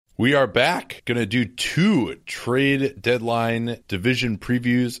We are back. Going to do 2 trade deadline division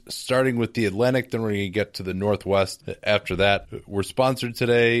previews, starting with the Atlantic. Then we're going to get to the Northwest after that. We're sponsored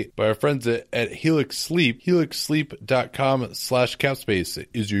today by our friends at Helix Sleep. HelixSleep.com/capspace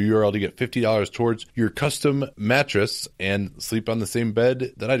is your URL to get $50 towards your custom mattress and sleep on the same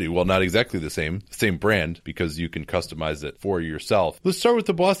bed that I do. Well, not exactly the same brand, because you can customize it for yourself. Let's start with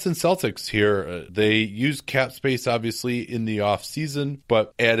the Boston Celtics here. They used cap space, obviously, in the offseason,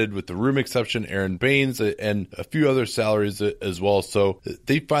 but added, with the room exception, Aaron Baines and a few other salaries as well. So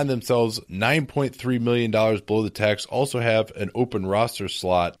they find themselves $9.3 million below the tax, also have an open roster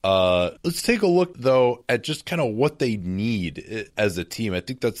slot. Let's take a look, though, at just kind of what they need as a team. I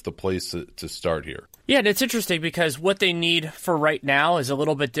think that's the place to start here. Yeah, and it's interesting because what they need for right now is a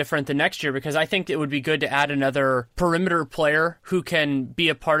little bit different than next year, because I think it would be good to add another perimeter player who can be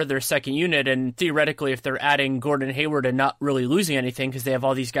a part of their second unit. And theoretically, if they're adding Gordon Hayward and not really losing anything because they have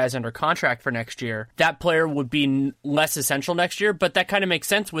all these guys under contract for next year, that player would be less essential next year. But that kind of makes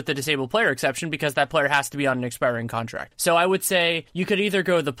sense with the disabled player exception, because that player has to be on an expiring contract. So I would say you could either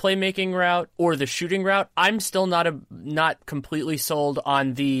go the playmaking route or the shooting route. I'm still not completely sold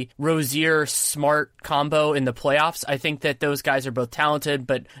on the Rozier-Smart combo in the playoffs. I think that those guys are both talented,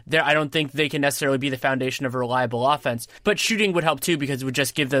 but I don't think they can necessarily be the foundation of a reliable offense. But shooting would help too, because it would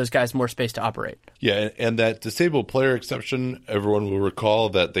just give those guys more space to operate. Yeah, and that disabled player exception, everyone will recall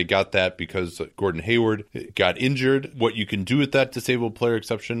that they got that because Gordon Hayward got injured. What you can do with that disabled player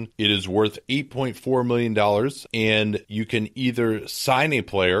exception, it is worth $8.4 million, and you can either sign a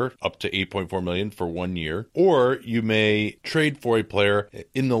player up to $8.4 million for 1 year, or you may trade for a player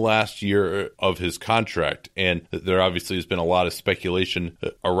in the last year of his contract. And there obviously has been a lot of speculation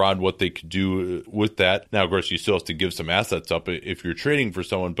around what they could do with that. Now, of course, you still have to give some assets up if you're trading for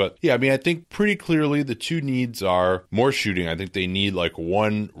someone. But yeah, I mean, I think pretty clearly the two needs are more shooting. I think they need like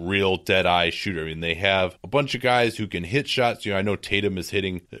one real dead-eye shooter. I mean, they have a bunch of guys who can hit shots. I know Tatum is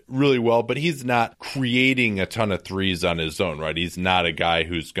hitting really well, but he's not creating a ton of threes on his own, right? He's not a guy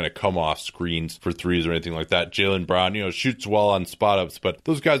who's going to come off screens for threes or anything like that. Jaylen Brown, shoots well on spot-ups, but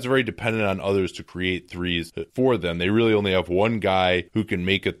those guys are very dependent on others to create threes for them. They really only have one guy who can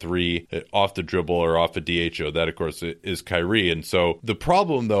make a three off the dribble or off a DHO. That, of course, is Kyrie. And so the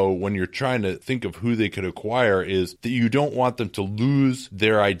problem, though, when you're trying to think of who they could acquire, is that you don't want them to lose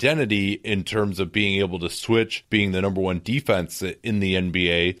their identity in terms of being able to switch, being the number one defense in the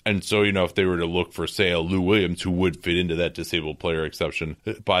NBA. And so, if they were to look for, say, a Lou Williams, who would fit into that disabled player exception,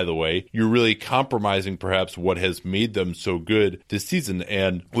 by the way, you're really compromising perhaps what has made them so good this season.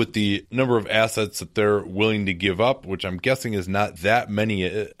 And with the number of assets that they're willing to give up, which I'm guessing is not that many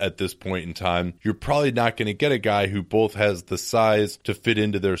at this point in time, you're probably not going to get a guy who both has the size to fit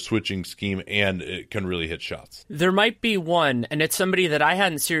into their switching scheme and can really hit shots. There might be one, and it's somebody that I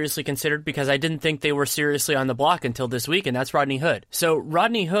hadn't seriously considered because I didn't think they were seriously on the block until this week, and that's Rodney Hood. So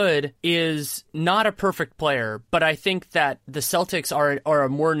Rodney Hood is not a perfect player, but I think that the Celtics are a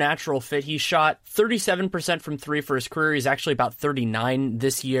more natural fit. He shot 37% from three for his career. He's actually about 39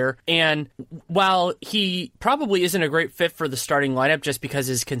 this year. And while he probably isn't a great fit for the starting lineup just because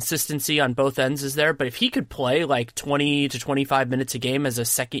his consistency on both ends is there, but if he could play like 20 to 25 minutes a game as a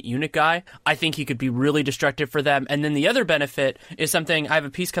second unit guy, I think he could be really destructive for them. And then the other benefit is something, I have a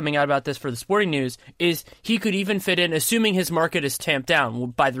piece coming out about this for the Sporting News, is he could even fit in, assuming his market is tamped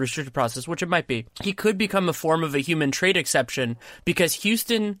down by the restricted process, which it might be, he could become a form of a human trade exception because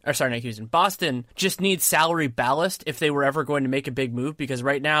Boston just needs salary ballast if they were ever going to make a big move, because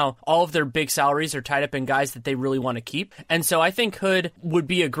right now all of their big salaries are tied up in guys that they really want to keep. And so I think Hood would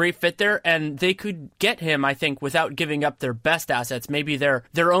be a great fit there, and they could get him, I think, without giving up their best assets, maybe their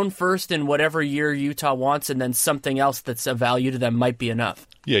own first in whatever year Utah wants, and then something else that's of value to them might be enough.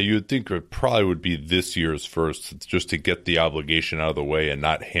 Yeah, you would think it probably would be this year's first, just to get the obligation out of the way and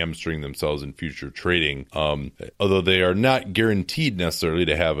not hamstring themselves in future trading. Although they are not guaranteed necessarily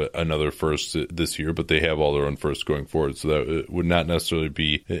to have another first this year, but they have all their own firsts going forward, so that would not necessarily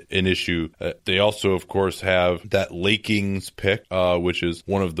be an issue. They also, of course, have that Lake Kings pick, which is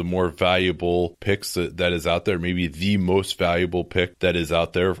one of the more valuable picks that is out there, maybe the most valuable pick that is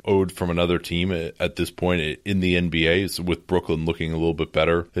out there, owed from another team at this point in the NBA, so with Brooklyn looking a little bit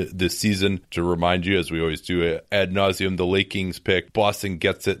better this season. To remind you, as we always do ad nauseum, the Lake Kings pick, Boston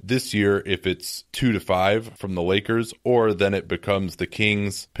gets it this year if it's 2-5 from the Lakers, or then it becomes the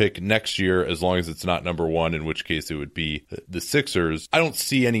Kings pick next year as long as it's not number one, in which case it would be the Sixers. I don't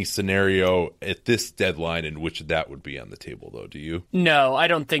see any scenario at this deadline in which that would be on the table, though. Do you? No, I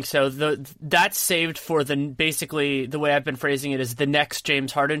don't think so. That's saved for basically the way I've been phrasing it is the next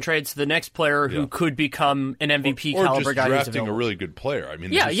James Harden trade. So the next player who could become an MVP caliber guy, or just drafting a really good player. I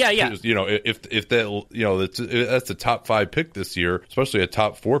mean, yeah. You know, if that, you know, that's a top 5 pick this year, especially a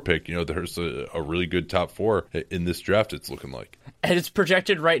top 4 pick. You know, there's a really good top 4 in this draft. It's looking like. And it's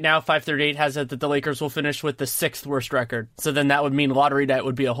projected right now, 538 has it that the Lakers will finish with the 6th worst record. So then that would mean lottery night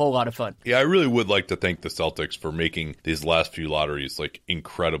would be a whole lot of fun. Yeah, I really would like to thank the Celtics for making these last few lotteries like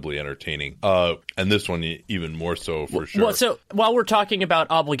incredibly entertaining. And this one even more so for sure. Well, so while we're talking about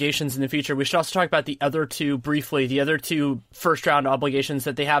obligations in the future, we should also talk about the other two briefly. The other two first round obligations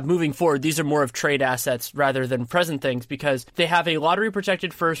that they have moving forward, these are more of trade assets rather than present things, because they have a lottery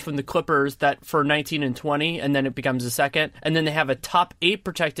protected first from the Clippers that for 19 and 20, and then it becomes a second. And then they have a top 8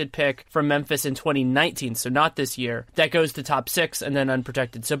 protected pick from Memphis in 2019, so not this year, that goes to top 6 and then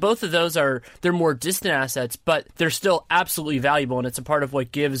unprotected. So both of those they're more distant assets, but they're still absolutely valuable, and it's a part of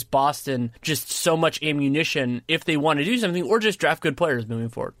what gives Boston just so much ammunition if they want to do something or just draft good players moving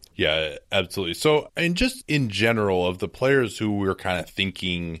forward. Yeah, absolutely. So, and just in general, of the players who we're kind of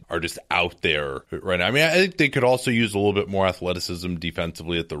thinking are just out there right now, I mean, I think they could also use a little bit more athleticism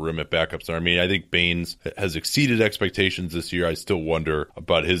defensively at the rim at backup center. I mean, I think Baines has exceeded expectations this year. I still wonder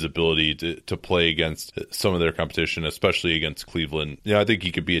about his ability to play against some of their competition, especially against Cleveland. You know, I think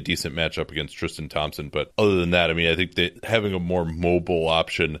he could be a decent matchup against Tristan Thompson. But other than that, I mean, I think that having a more mobile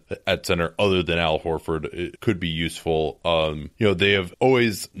option at center other than Al Horford, it could be useful. You know, they have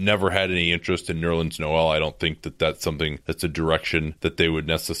always never had any interest in Nerlens Noel. I don't think that that's something that's a direction that they would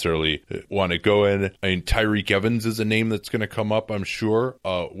necessarily want to go in. I mean, Tyreek Evans is a name that's going to come up, I'm sure.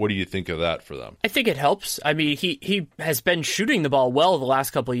 What do you think of that for them? I think it helps. I mean, he has been shooting the ball well the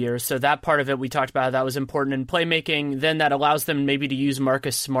last couple of years, so that part of it we talked about, that was important in playmaking. Then that allows them maybe to use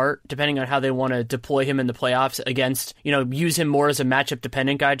Marcus Smart, depending on how they want to deploy him in the playoffs against, you know, use him more as a matchup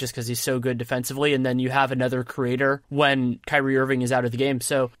dependent guy just because he's so good defensively, and then you have another creator when Kyrie Irving is out of the game.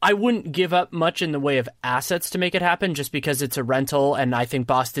 So I wouldn't give up much in the way of assets to make it happen just because it's a rental, and I think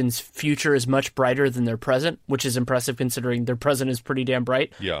Boston's future is much brighter than their present, which is impressive considering their present is pretty damn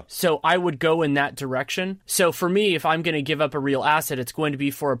bright. Yeah. So I would go in that direction. So for me, if I'm going to give up a real asset, it's going to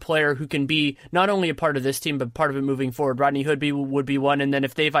be for a player who can be not only a part of this team, but part of it moving forward. Rodney Hood would be one. And then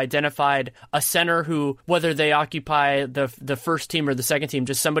if they've identified a center who, whether they occupy the first team or the second team,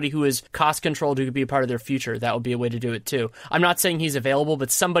 just somebody who is cost controlled who could be a part of their future, that would be a way to do it too. I'm not saying he's available,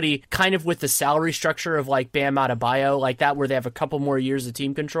 but somebody kind of with the salary structure of like Bam Adebayo, like that, where they have a couple more years of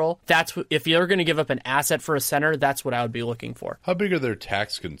team control. That's if you're going to give up an asset for a center, that's what I would be looking for. How big are their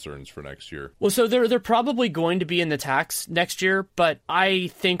tax concerns for next year? Well, so they're probably going to be in the tax next year, but I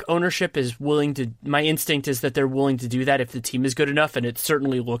think ownership is willing to, my instinct is that they're willing to do that if the team is good enough, and it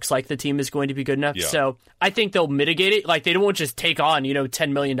certainly looks like the team is going to be good enough. Yeah. So I think they'll mitigate it. Like, they won't just take on,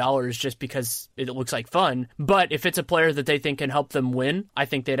 $10 million just because it looks like fun. But if it's a player that they think can help them win, I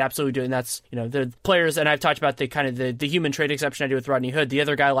think they'd absolutely do it. And that's, the players, and I've talked about the human trade exception I do with Rodney Hood. The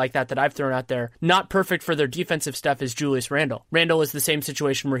other guy like that I've thrown out there, not perfect for their defensive stuff, is Julius Randle. Randle is the same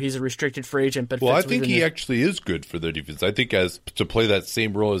situation where he's a restricted free agent, but I think he actually is good for their defense. I think as to play that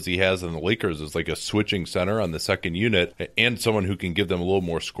same role as he has in the Lakers as like a switching center on the second unit and someone who can give them a little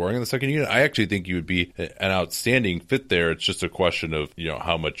more scoring on the second unit. I actually think he would be an outstanding fit there. It's just a question of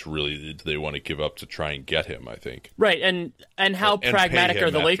how much really do they want to give up to try and get him, I think. Right, and how pragmatic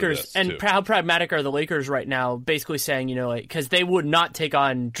are the Lakers, and how pragmatic are the Lakers right now, basically saying, because they would not take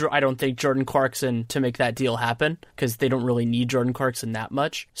on, I don't think, Jordan Clarkson to make that deal happen, because they don't really need Jordan Clarkson that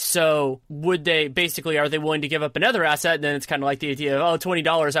much. So would they, basically, are they willing to give up another asset? And then it's kind of like the idea of,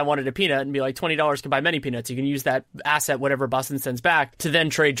 $20, I wanted a peanut, and be like, $20 can buy many peanuts. You can use that asset, whatever Boston sends back, to then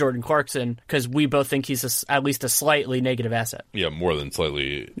trade Jordan Clarkson, because we both think he's at least a slightly negative asset. Yeah, more than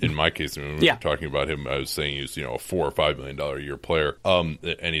slightly in my case. When we were talking about him, I was saying he's a $4 or $5 million a year player,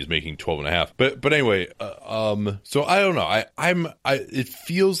 and he's making 12.5. But anyway, so I don't know. It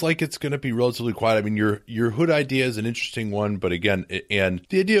feels like it's going to be relatively quiet. I mean, your Hood idea is an interesting one, but again, and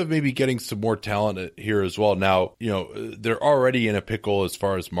the idea of maybe getting some more talent here as well. Now, they're already in a pickle as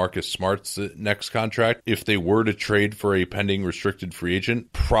far as Marcus Smart's next contract. If they were to trade for a pending restricted free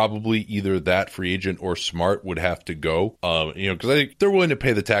agent, probably either that free agent or Smart would have to go. Because I think they're willing to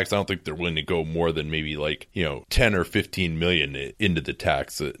pay the tax. I don't think they're willing to go more than maybe 10 or 15 million into the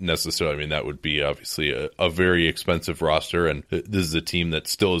tax necessarily. I mean, that would be obviously a very expensive roster, and this is a team that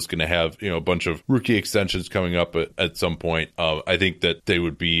still is going to have a bunch of rookie extensions coming up at some point. I think that they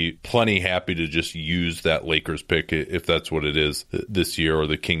would be plenty happy to just use that Lakers pick if if that's what it is this year, or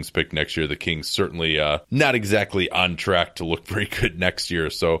the Kings pick next year. The Kings certainly not exactly on track to look very good next year.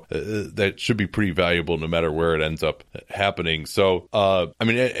 So that should be pretty valuable no matter where it ends up happening. So, and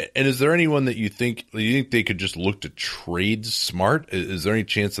is there anyone that you think they could just look to trade Smart? Is there any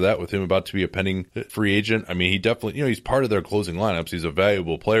chance of that with him about to be a pending free agent? I mean, he definitely, he's part of their closing lineups. He's a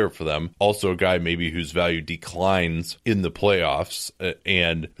valuable player for them. Also a guy maybe whose value declines in the playoffs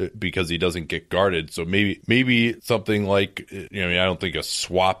and because he doesn't get guarded. So maybe something like, I don't think a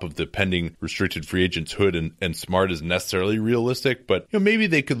swap of the pending restricted free agents Hood and Smart is necessarily realistic, but maybe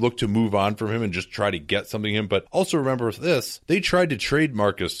they could look to move on from him and just try to get something in. But also remember this, they tried to trade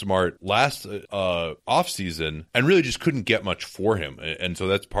Marcus Smart last offseason and really just couldn't get much for him. And so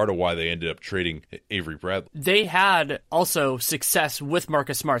that's part of why they ended up trading Avery Bradley. They had also success with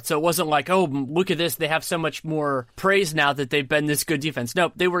Marcus Smart. So it wasn't like, oh, look at this, they have so much more praise now that they've been this good defense.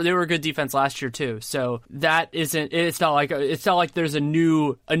 No, they were a good defense last year too. So that it's not like there's a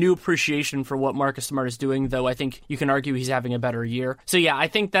new appreciation for what Marcus Smart is doing, though I think you can argue he's having a better year. So yeah, I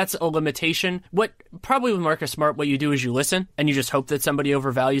think that's a limitation. What probably with Marcus Smart, what you do is you listen and you just hope that somebody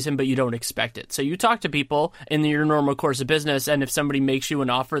overvalues him, but you don't expect it. So you talk to people in your normal course of business, and if somebody makes you an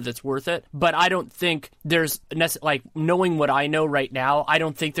offer that's worth it. But I don't think there's knowing what I know right now, I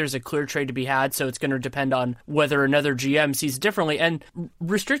don't think there's a clear trade to be had. So it's going to depend on whether another GM sees differently. And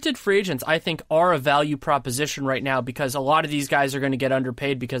restricted free agents, I think, are a value proposition right now because a lot of these guys are going to get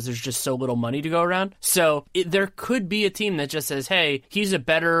underpaid because there's just so little money to go around. So there could be a team that just says, hey, he's a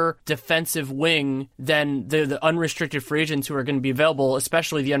better defensive wing than the unrestricted free agents who are going to be available,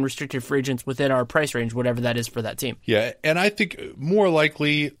 especially the unrestricted free agents within our price range, whatever that is for that team. Yeah, and I think more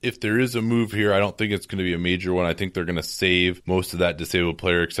likely if there is a move here, I don't think it's going to be a major one. I think they're going to save most of that disabled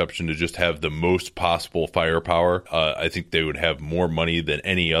player exception to just have the most possible firepower. I think they would have more money than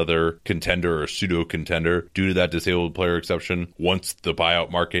any other contender or pseudo contender due to that disabled player exception once the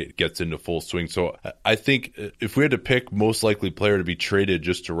buyout market gets into full swing. So I think if we had to pick most likely player to be traded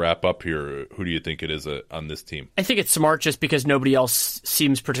just to wrap up here, who do you think it is on this team? I think it's Smart just because nobody else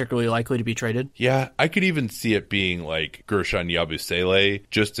seems particularly likely to be traded. Yeah, I could even see it being like Gershon Yabusele,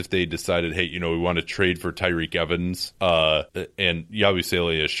 just if they decided, hey, we want to trade for Tyreek Evans. And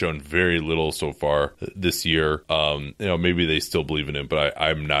Yabusele has shown very little so far this year. Maybe they still believe in him, but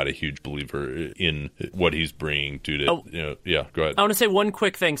I'm not a huge believer in what he's bringing due to, yeah, go ahead. I want to say one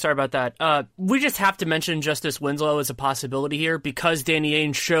quick thing. Sorry about that. We just have to mention Justice Winslow as a possibility here because Danny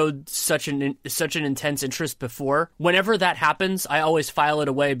Ainge showed such an intense interest before. Whenever that happens, I always file it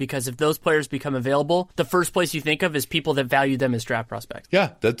away because if those players become available, the first place you think of is people that value them as draft prospects.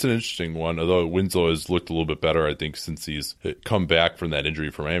 Yeah, that's an interesting one. Although Winslow has looked a little bit better, I think, since he's come back from that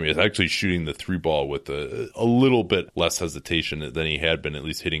injury from Miami. He's actually shooting the three ball with a little bit less hesitation than he had been, at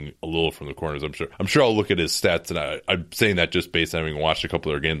least hitting a little from the corners. I'm sure I'll look at his stats, and I'm saying that just based on having watched a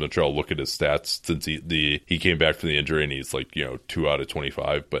couple of their games. I'm sure I'll look at his stats since he came back from the injury and he's like 2 out of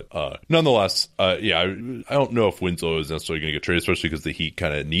 25. But nonetheless, I don't know if Winslow is necessarily going to get traded, especially because the Heat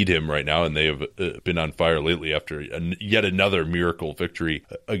kind of need him right now, and they have been on fire lately after yet another miracle victory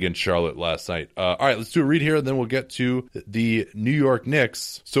against Charlotte last night. All right, let's do a read here, and then we'll get to the New York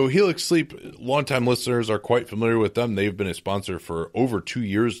Knicks. So Helix Sleep, longtime listeners are quite familiar with them. They've been a sponsor for over 2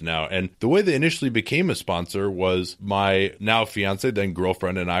 years now, and the way they initially became a sponsor was my now fiance, then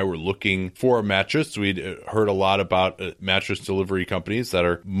girlfriend, and I were looking for a mattress. We'd heard a lot about mattress delivery companies that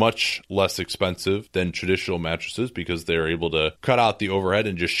are much less expensive than traditional mattresses because they're able to cut out the overhead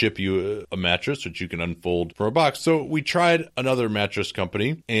and just ship you a mattress, which you can unfold from a box. So we tried another mattress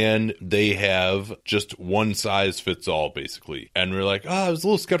company, and they have just one size fits all, basically. And we're like, I was a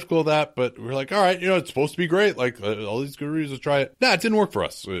little skeptical of that, but we're like, all right, it's supposed to be great. Like all these good reviews, let's try it. Nah, it didn't work for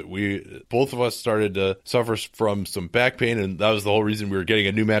us. Both of us started to suffer from some back pain, and that was the whole reason we were getting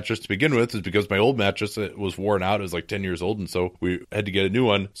a new mattress to begin with, is because my old mattress was worn out. It was like 10 years old, and so we had to get a new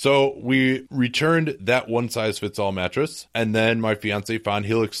one. So we returned that one size fits all mattress, and then my fiance found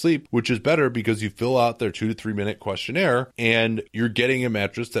Helix Sleep, which is better because you fill out their 2 to 3 minute questionnaire, and you're getting a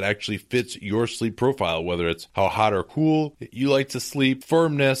mattress that actually fits your sleep profile, whether it's how hot or cool you like to sleep,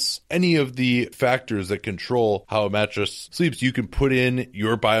 firmness, any of the factors that control how a mattress sleeps. You can put in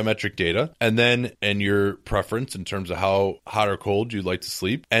your biometric data and your preference in terms of how hot or cold you'd like to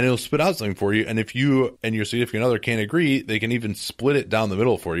sleep, and it'll spit out something for you. And if you and your significant other can't agree, they can even split it down the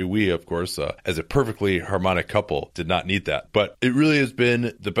middle for you. We, of course, as a perfectly harmonic couple, did not need that. But it really has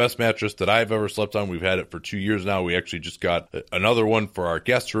been the best mattress that I've ever slept on. We've had it for 2 years now. We actually just got another one for our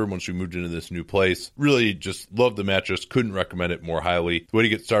guest room once we moved into this new place. Really just love the mattress. Couldn't recommend it more highly. The way to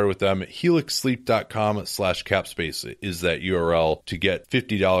get started with them, helixsleep.com/capspace is that URL to get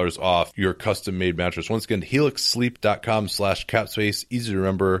 $50 off your custom-made mattress. Once again, helixsleep.com/capspace. Easy to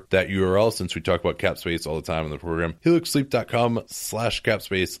remember that URL since we talk about Capspace all the time in the program.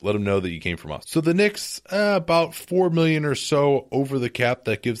 helixsleep.com/capspace. Let them know that you came from us. So the Knicks, about $4 million or so over the cap.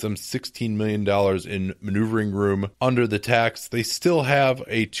 That gives them $16 million in maneuvering room under the tax. They still have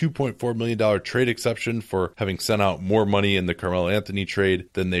a $2.4 million trade exception for having sent out more money in the Carmelo Anthony trade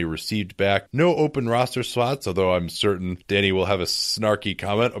than they received back. No open roster slots, although I'm certain Danny will have a snarky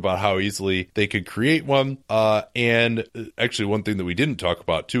comment about how easily they could create one. And actually, one thing that we didn't talk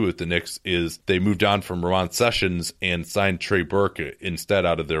about too with the Knicks is they moved on from Ramon Sessions and signed Trey Burke instead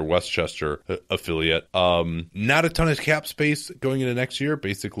out of their Westchester affiliate. Not a ton of cap space going into next year,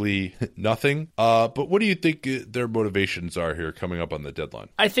 basically nothing. But what do you think their motivations are here coming up on the deadline?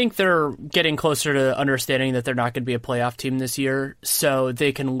 I think they're getting closer to understanding that they're not going to be a playoff team this year, so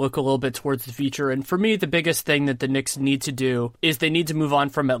they can look a little bit towards the future. And for me, the biggest thing that the Knicks need to do is they need to move on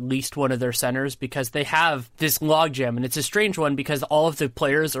from at least one of their centers, because they have this logjam, and it's a strange one because all of the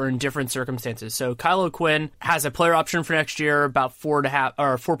players are in different circumstances. So Kyle O'Quinn has a player option for next year, about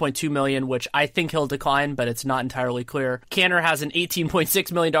 $4.2 million, which I think he'll decline, but it's not entirely clear. Kanter has an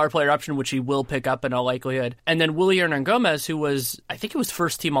 $18.6 million player option, which he will pick up in all likelihood. And then Willie Hernangomez, who was, I think it was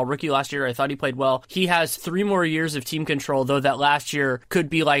first team all-rookie last year. I thought he played well. He has 3 more years of team control, though that last year could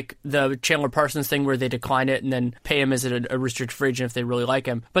be like the Chandler Parsons thing where they decline it and then pay him as a restricted free agent if they really like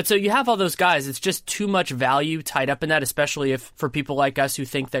him. But so you have all those guys. It's just too much value tied up in that, especially if for people like us who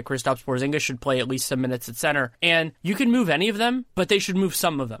think that Kristaps Porzingis should play at least some minutes at center. And you can move any of them, but they should move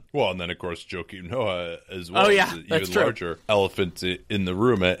some of them. Well, and then, of course, Joakim Noah as well. Oh, yeah, that's even larger elephant in the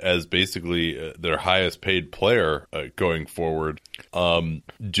room as basically their highest paid player going forward,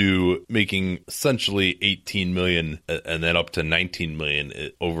 making essentially $18 million and then up to $19 million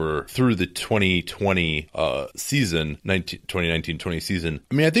over through the 2020 season, 2019-20 season.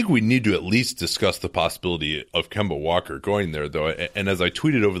 I mean, I think we need to at least discuss the possibility of Kemba Walker going there, though. And as I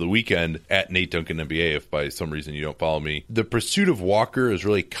tweeted over the weekend at Nate Duncan NBA, if by some reason you don't follow me, the pursuit of Walker is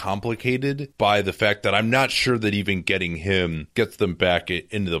really complicated by the fact that I'm not sure that even getting him gets them back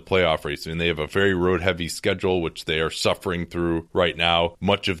into the playoff race. I mean, they have a very road-heavy schedule, which they are suffering through right now.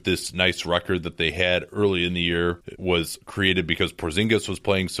 Much of this nice record that they had early in the year was created because Porzingis was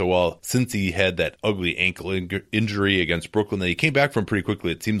playing so well. Since he had that ugly ankle injury against Brooklyn that he came back from pretty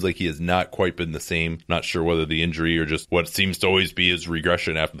quickly, it seems like he has not quite been the same. Not sure whether the injury or just what seems to always be his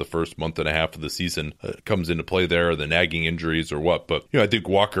regression after the first month and a half of the season comes into play there, or the nagging injuries or what. But, I think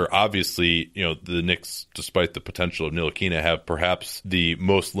Walker, obviously, the Knicks, despite the potential of Ntilikina, have perhaps the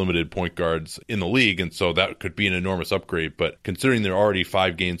most limited point guards in the league. And so that could be an enormous upgrade. But considering they're already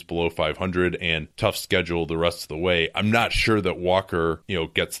 5 games below 500 and tough schedule the rest of the way, I'm not sure that Walker,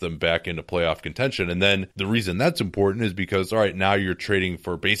 gets them back into playoff contention. And then the reason that's important is because, all right, now you're trading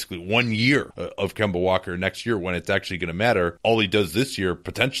for basically 1 year of Kemba Walker next year when it's actually going to matter. All he does this year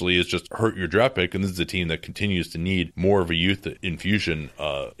potentially is just hurt your draft pick. And this is a team that continues to need more of a youth infusion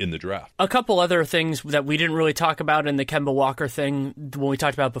in the draft. A couple other things that we didn't really talk about in the Kemba Walker thing when we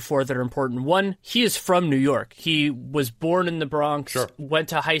talked about before that are important. One, he is from New York. He was born in the Bronx, sure, went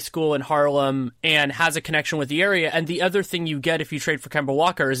to high school in Harlem, and has a connection with the area. And the other thing you get if you trade for Kemba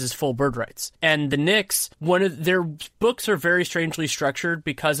Walker is his full bird rights. And the Knicks, one of their books are very strangely structured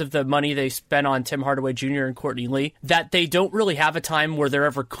because of the money they spent on Tim Hardaway Jr. and Courtney Lee, that they don't really have a time where they're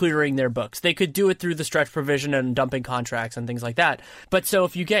ever clearing their books. They could do it through the stretch provision and dumping contracts and things like that. But so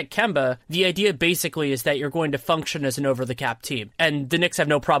if you get Kemba, the idea basically is that you're going to function as an over-the-cap team. And the Knicks have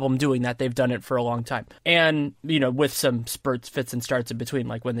no problem doing that. They've done it for a long time. And, with some spurts, fits, and starts in between,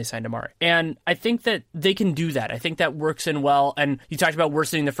 like when they signed Amari. And I think that they can do that. I think that works in well. And you talked about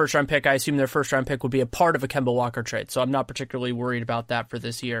worsening the first-round pick. I assume their first-round pick would be a part of a Kemba Walker trade. So I'm not particularly worried about that for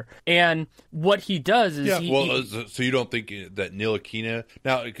this year. And what he does is... so you don't think that Ntilikina...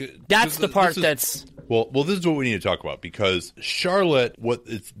 Now, that's the part that's... Well, this is what we need to talk about, because Charlotte,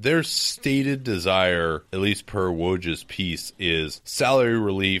 it's their stated desire, at least per Woj's piece, is salary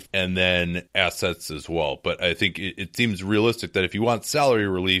relief and then assets as well. But I think it seems realistic that if you want salary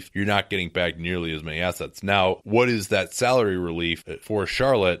relief, you're not getting back nearly as many assets. Now, what is that salary relief for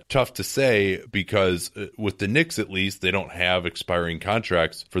Charlotte? Tough to say, because with the Knicks, at least, they don't have expiring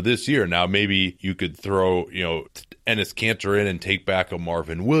contracts for this year. Now, maybe you could throw, Enes Kanter in and take back a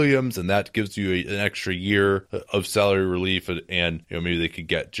Marvin Williams, and that gives you an extra year of salary relief, and maybe they could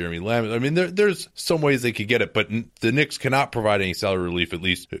get Jeremy Lamb. I mean, there's some ways they could get it, but the Knicks cannot provide any salary relief, at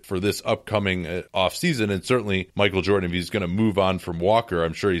least for this upcoming offseason. And certainly Michael Jordan, if he's going to move on from Walker,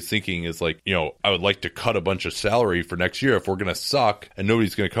 I'm sure he's thinking is like, I would like to cut a bunch of salary for next year. If we're going to suck and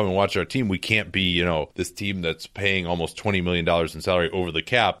nobody's going to come and watch our team, we can't be, this team that's paying almost $20 million in salary over the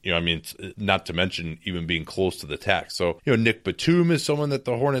cap. This not to mention even being close to the tax. So, Nick Batum is someone that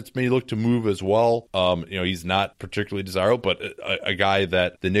the Hornets may look to move as well. He's not particularly desirable, but a guy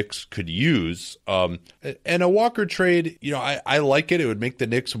that the Knicks could use. And a Walker trade, I like it. It would make the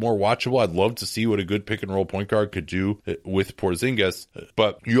Knicks more watchable. I'd love to see what a good pick and roll point guard could do with Porzingis.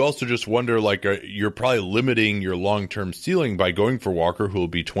 But you also just wonder, you're probably limiting your long-term ceiling by going for Walker, who will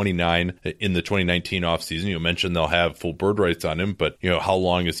be 29 in the 2019 offseason. You mentioned they'll have full bird rights on him, but how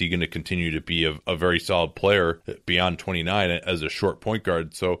long is he going to continue to be a very solid player beyond 29 as a short point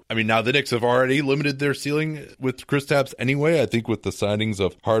guard? So, now the Knicks have already limited their ceiling with Kristaps anyway. I think with the signings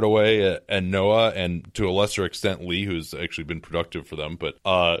of Hardaway and Noah, and to a lesser extent Lee, who's actually been productive for them, but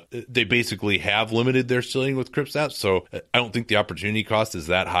they basically have limited their ceiling with Kristaps. So I don't think the opportunity cost is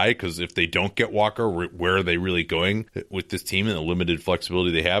that high, because if they don't get Walker, where are they really going with this team and the limited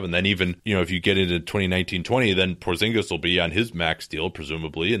flexibility they have? And then even, if you get into 2019-20, then Porzingis will be on his max deal,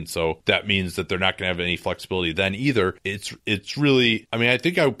 presumably. And so that means that they're not going to have any flexibility then either. It's really, I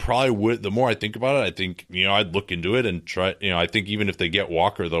think I probably would, the more I think about it, I think, I'd look into it and try, I think even if they get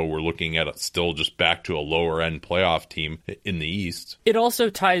Walker, though, we're looking at still just back to a lower end playoff team in the East. It also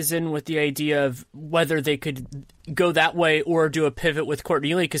ties in with the idea of whether they could go that way or do a pivot with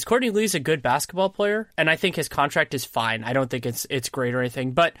Courtney Lee, because Courtney Lee's a good basketball player, and I think his contract is fine. I don't think it's great or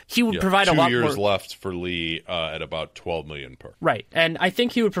anything, but he would provide a lot more. 2 years left for Lee at about $12 million per. Right, and I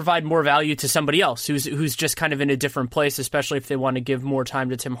think he would provide more value to somebody else who's just kind of in a different place, especially if they want to give more time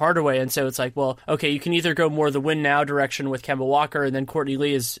to Tim Hardaway. And so it's like, well, okay, you can either go more the win now direction with Kemba Walker, and then Courtney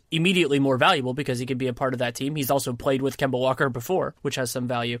Lee is immediately more valuable because he can be a part of that team. He's also played with Kemba Walker before, which has some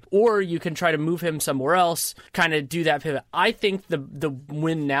value. Or you can try to move him somewhere else, kind of do that pivot. I think the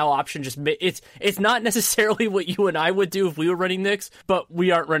win now option it's not necessarily what you and I would do if we were running Knicks, but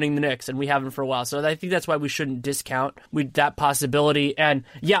we aren't running the Knicks, and we haven't for a while. So I think that's why we shouldn't discount that possibility. And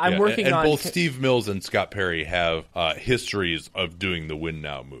I'm working on... And both Steve Mills and Scott Perry have histories of doing the win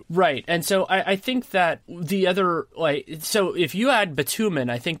now move. Right. And so I think that the other... so if you add Batum in,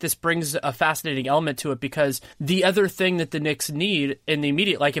 I think this brings a fascinating element to it, because the other thing that the Knicks need in the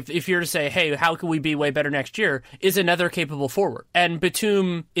immediate... if you're to say, hey, how can we be way better next year, is another capable forward. And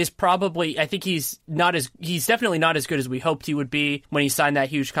Batum is probably... I think he's definitely not as good as we hoped he would be when he signed that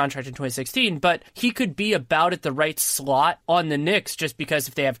huge contract in 2016, but he could be about at the right slot on the Knicks, just because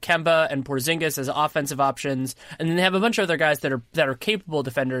if they have Kemba and Porzingis as offensive options, and then they have a bunch of other guys that are capable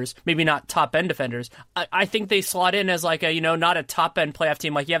defenders, maybe not top end defenders, I think they slot in as not a top end playoff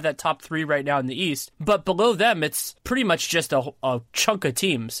team. You have that top 3 right now in the East, but below them it's pretty much just a chunk of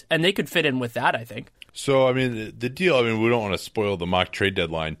teams, and they could fit in with that, I think. So, the deal, we don't want to spoil the mock trade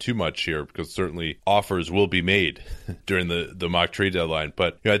deadline too much here, because certainly offers will be made during the mock trade deadline.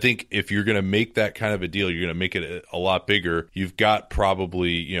 But I think if you're going to make that kind of a deal, you're going to make it a lot bigger. You've got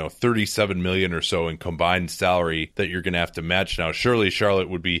probably, $37 million or so in combined salary that you're going to have to match now. Surely Charlotte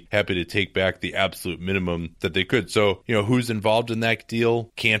would be happy to take back the absolute minimum that they could. So, who's involved in that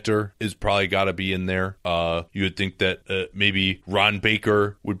deal? Cantor is probably got to be in there. You would think that maybe Ron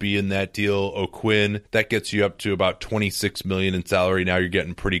Baker would be in that deal. O'Quinn. That gets you up to about $26 million in salary. Now you're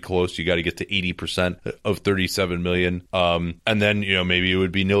getting pretty close. You got to get to 80% of $37 million. And then, maybe it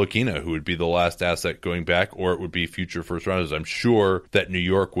would be Ntilikina, who would be the last asset going back, or it would be future first rounders. I'm sure that New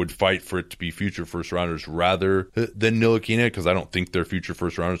York would fight for it to be future first rounders rather than Ntilikina, because I don't think their future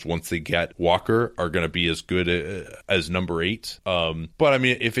first rounders, once they get Walker, are going to be as good as number 8. But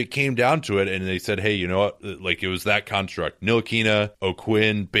if it came down to it and they said, hey, you know what, it was that construct, Ntilikina,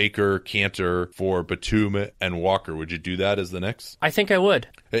 O'Quinn, Baker, Cantor for Batum and Walker, would you do that as the Knicks? I think I would.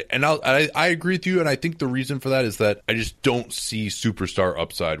 And I agree with you, and I think the reason for that is that I just don't see superstar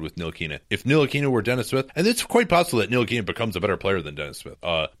upside with Ntilikina. If Ntilikina were Dennis Smith, and it's quite possible that Ntilikina becomes a better player than Dennis Smith,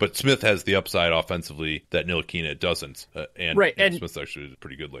 but Smith has the upside offensively that Ntilikina doesn't. And Smith's actually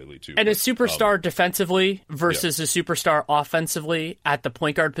pretty good lately, too. And a superstar defensively versus a superstar offensively at the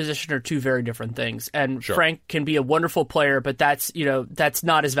point guard position are two very different things. And sure. Frank can be a wonderful player, but that's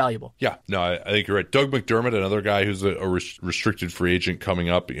not as valuable. Yeah, no, I think you're right. Doug McDermott, another guy who's a restricted free agent coming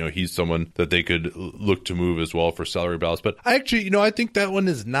up, he's someone that they could look to move as well for salary balance. But I think that one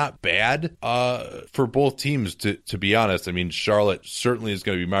is not bad for both teams, to be honest. Charlotte certainly is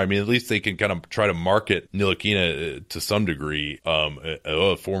going to be at least they can kind of try to market Ntilikina to some degree,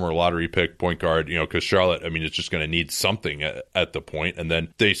 a former lottery pick point guard, because Charlotte, it's just going to need something at the point. And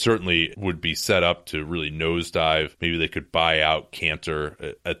then they certainly would be set up to really nosedive. Maybe they could buy out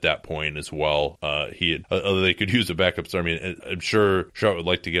Cantor at that point as well. They could use a backup star. I'm sure Charlotte would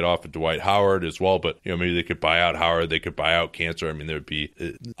like to get off of Dwight Howard as well, but maybe they could buy out Howard, they could buy out Cancer. I mean, there would be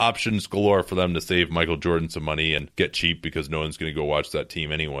options galore for them to save Michael Jordan some money and get cheap because no one's going to go watch that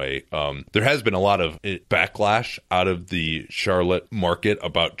team anyway. There has been a lot of backlash out of the Charlotte market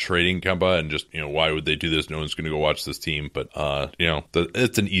about trading Kemba and just, why would they do this? No one's going to go watch this team. But,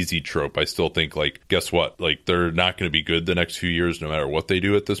 it's an easy trope. I still think, guess what? They're not going to be good the next few years no matter what they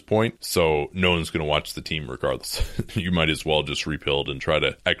do at this point. So no one's going to watch the team regardless. You might as well just rebuild and try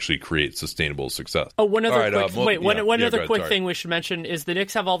to actually create sustainable success. Oh, one other quick thing we should mention is the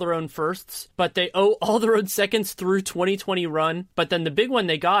Knicks have all their own firsts, but they owe all their own seconds through 2020 run. But then the big one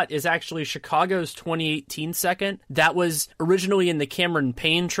they got is actually Chicago's 2018 second. That was originally in the Cameron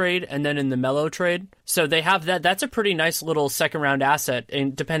Payne trade and then in the Melo trade. So they have that. That's a pretty nice little second round asset,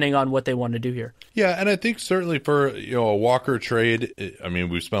 and depending on what they want to do here. Yeah, and I think certainly for a Walker trade, I mean,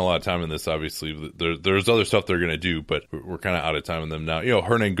 we've spent a lot of time on this. Obviously, there's other stuff they're going to do, but we're kind of out of time on them now.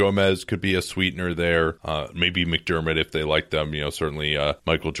 Hernan Gomez could be a sweetener there. Maybe McDermott if they like them. Certainly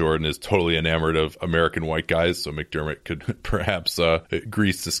Michael Jordan is totally enamored of American white guys, so McDermott could perhaps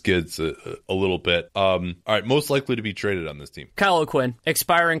grease the skids a little bit. All right, most likely to be traded on this team. Kyle O'Quinn,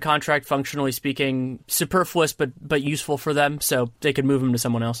 expiring contract, functionally speaking, superfluous but useful for them, so they could move him to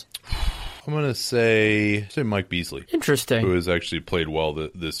someone else. I'm going to say Mike Beasley. Interesting. Who has actually played well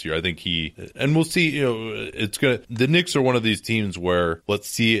this year. I think and we'll see, the Knicks are one of these teams where let's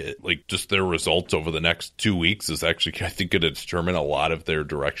see, just their results over the next 2 weeks is actually, I think, going to determine a lot of their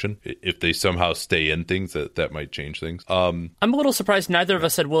direction. If they somehow stay in things, that might change things. I'm a little surprised neither of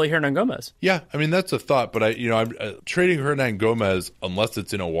us said Willie Hernan Gomez. Yeah, I mean, that's a thought, but I'm trading Hernan Gomez, unless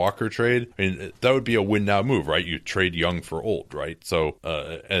it's in a Walker trade, I mean, that would be a win now move, right? You trade young for old, right? So,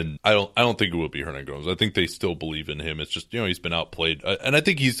 and I don't think it will be Hernan Gomez. I think they still believe in him. It's just, he's been outplayed. And I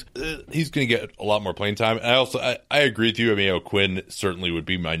think he's going to get a lot more playing time. And I agree with you. I mean, O'Quinn certainly would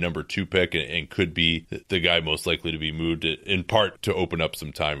be my number 2 pick and could be the guy most likely to be moved in part to open up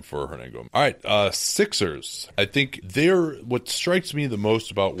some time for Hernan Gomez. All right. Sixers. I think what strikes me the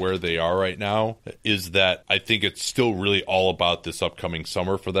most about where they are right now is that I think it's still really all about this upcoming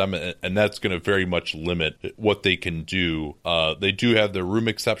summer for them. And that's going to very much limit what they can do. They do have their room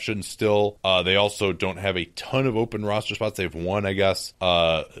exception still. They also don't have a ton of open roster spots. They have one, I guess.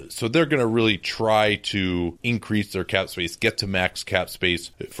 So they're going to really try to increase their cap space, get to max cap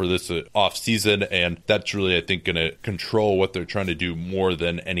space for this off season. And that's really, I think, going to control what they're trying to do more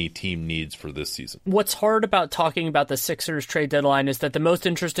than any team needs for this season. What's hard about talking about the Sixers trade deadline is that the most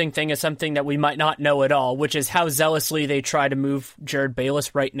interesting thing is something that we might not know at all, which is how zealously they try to move Jared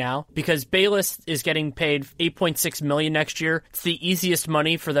Bayless right now. Because Bayless is getting paid $8.6 million next year. It's the easiest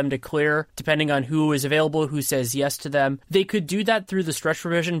money for them to clear, depending on who is available, who says yes to them. They could do that through the stretch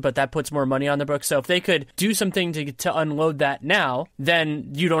provision, but that puts more money on the books. So if they could do something to unload that now,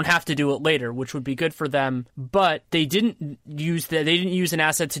 then you don't have to do it later, which would be good for them. But they didn't use an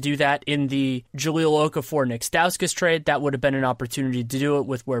asset to do that in the Jahlil Okafor Nick Stauskas trade. That would have been an opportunity to do it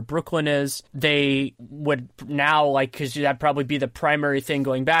with where Brooklyn is. They would now, because that'd probably be the primary thing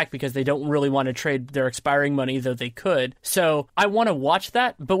going back, because they don't really want to trade their expiring money, though they could. So I want to watch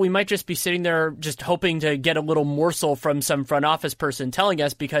that, but we might just be sitting there just hoping to get a little morsel from some front office person telling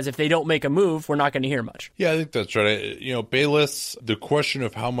us, because if they don't make a move, we're not going to hear much. Yeah, I think that's right. Bayless, the question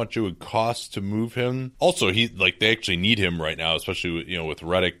of how much it would cost to move him. Also, they actually need him right now, especially with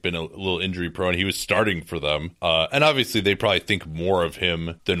Redick been a little injury prone. He was starting for them. And obviously they probably think more of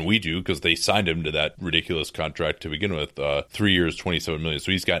him than we do, because they signed him to that ridiculous contract to begin with, 3 years, $27 million.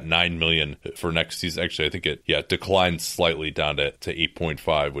 So he's got $9 million for next season. Actually, I think it declined slightly down to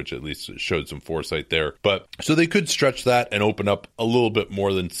 8.5, which at least showed some foresight there. But so they could stretch that and open up a little bit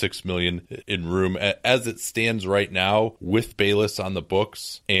more than $6 million in room as it stands right now with Bayless on the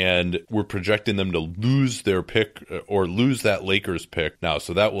books. And we're projecting them to lose their pick or lose that Lakers pick now.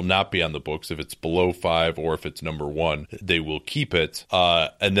 So that will not be on the books. If it's below 5 or if it's number 1, they will keep it.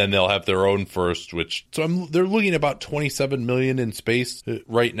 And then they'll have their own first, they're looking at about $27 million in space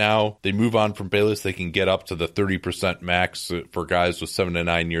right now. They move on from Bayless. They can get up to the 30% max for guys with 7 to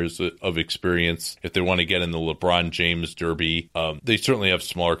 9 years of experience. If they want to get in the LeBron James derby, they certainly have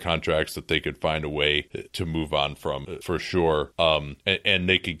smaller contracts that they could find a way to move on from for sure. And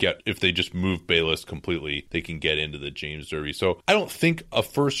they could get, if they just move Bayless completely, they can get into the James derby. So I don't think a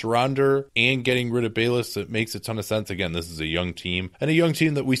first rounder and getting rid of Bayless, it makes a ton of sense. Again, this is a young team, and a young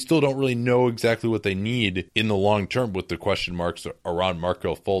team that we still don't really know exactly what they need in the long term, with the question marks around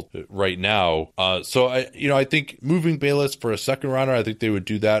Markelle Fultz right now. So I think moving Bayless for a second rounder, I think they would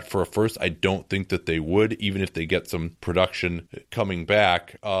do that for a first. I don't think that they would, even if they get some production coming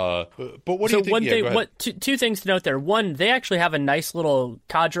back. But what do you think? One thing, two things to note there. One, they actually have a nice little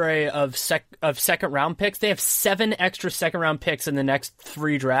cadre of second round picks. They have 7 extra second round picks in the next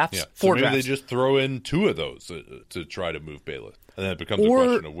 3 drafts. Yeah. 4 maybe drafts. They just throw in 2 of those to try to move Bayless. And then it becomes a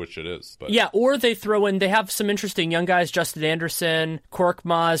question of which it is. But. Yeah, or they throw in, they have some interesting young guys, Justin Anderson,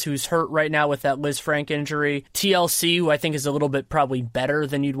 Korkmaz, who's hurt right now with that Liz Frank injury, TLC, who I think is a little bit probably better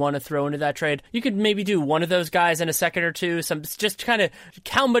than you'd want to throw into that trade. You could maybe do one of those guys in a second or two, just kind of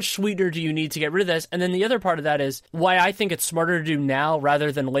how much sweetener do you need to get rid of this? And then the other part of that is why I think it's smarter to do now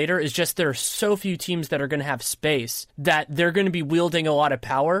rather than later is just there are so few teams that are going to have space that they're going to be wielding a lot of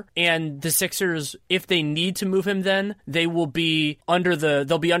power. And the Sixers, if they need to move him then, they'll be under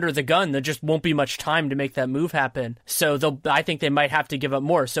the gun. There just won't be much time to make that move happen. So I think they might have to give up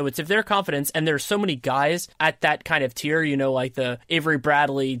more. So it's if their confidence, and there's so many guys at that kind of tier, like the Avery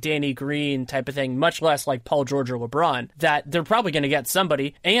Bradley, Danny Green type of thing, much less like Paul George or LeBron, that they're probably going to get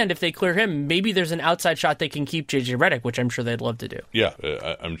somebody. And if they clear him, maybe there's an outside shot they can keep JJ Redick, which I'm sure they'd love to do. Yeah,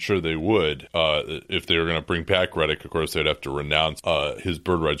 I'm sure they would. If they were going to bring back Redick, of course, they'd have to renounce his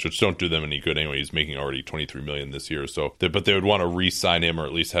bird rights, which don't do them any good anyway. He's making already $23 million this year. But they would want to re-sign him or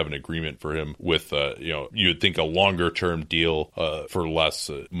at least have an agreement for him with, you would think a longer-term deal for less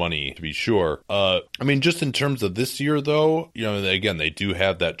money, to be sure. Just in terms of this year, though, again, they do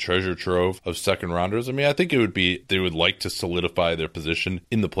have that treasure trove of second-rounders. I think they would like to solidify their position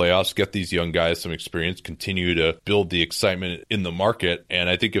in the playoffs, get these young guys some experience, continue to build the excitement in the market, and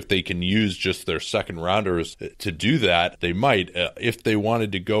I think if they can use just their second-rounders to do that, they might. If they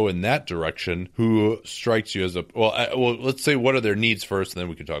wanted to go in that direction, who strikes you as let's say what are their needs first, and then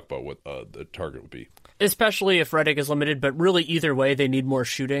we can talk about what the target would be. Especially if Redick is limited, but really either way, they need more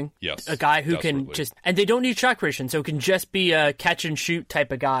shooting. Yes. A guy who can and they don't need shot creation, so it can just be a catch and shoot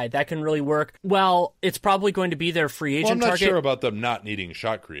type of guy. That can really work. Well, it's probably going to be their free agent target. I'm not sure about them not needing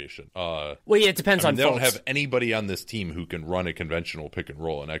shot creation. It depends on they folks. Don't have anybody on this team who can run a conventional pick and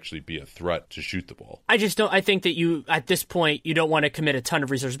roll and actually be a threat to shoot the ball. I think that at this point, you don't want to commit a ton of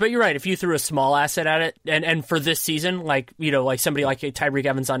resources. But you're right, if you threw a small asset at it, and for this season, like somebody like Tyreek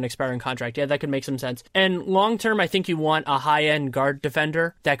Evans on an expiring contract, that could make some sense. And long term, I think you want a high-end guard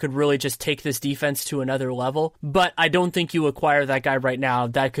defender that could really just take this defense to another level. But I don't think you acquire that guy right now.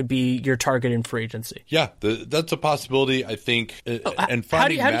 That could be your target in free agency. Yeah, that's a possibility, I think. And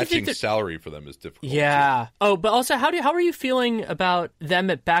finding matching salary for them is difficult. Yeah. Too. But also, how are you feeling about them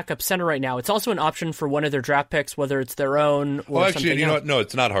at backup center right now? It's also an option for one of their draft picks, whether it's their own or something else. You know what? No,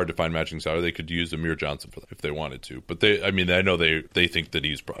 it's not hard to find matching salary. They could use Amir Johnson for that if they wanted to. But I know they think that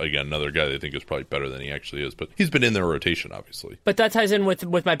he's, again, another guy they think is probably better than he actually is. But he's been in their rotation, obviously. But that ties in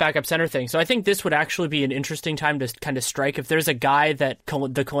with my backup center thing. So I think this would actually be an interesting time to kind of strike. If there's a guy that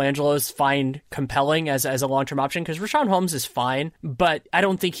the Colangelos find compelling as a long-term option, because Richaun Holmes is fine, but I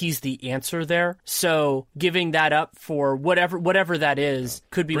don't think he's the answer there. So giving that up for whatever that is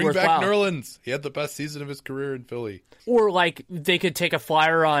could be worthwhile. Bring back Nerlens. He had the best season of his career in Philly. Or they could take a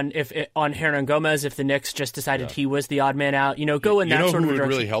flyer on Hernan Gomez if the Knicks just decided he was the odd man out. Go in that sort of direction. Who would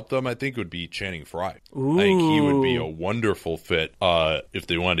really help them? I think would be Channing Frye. Ooh. I think he would be a wonderful fit if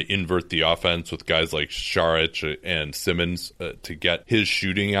they wanted to invert the offense with guys like Saric and Simmons to get his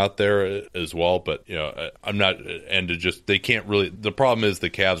shooting out there as well. But I'm not, and to just they can't really. The problem is the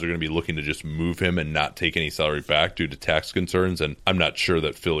Cavs are going to be looking to just move him and not take any salary back due to tax concerns, and I'm not sure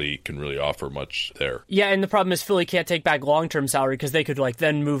that Philly can really offer much there. Yeah, and the problem is Philly can't take back long-term salary because they could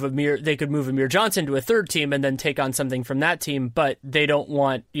then move Amir Johnson to a third team and then take on something from that team, but they don't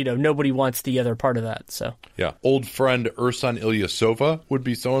want, nobody wants the other part of that. So yeah, old friend Ersan Ilyasova would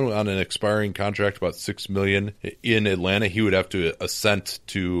be someone on an expiring contract, about $6 million in Atlanta. He would have to assent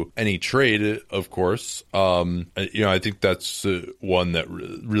to any trade, of course. I think that's one that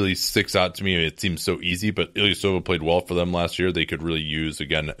really sticks out to me. It seems so easy, but Ilyasova played well for them last year. They could really use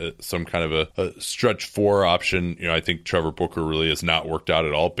again some kind of a stretch 4 option. I think Trevor Booker really has not worked out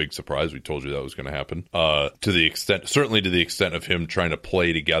at all. Big surprise. We told you that was going to happen. Certainly to the extent of him trying to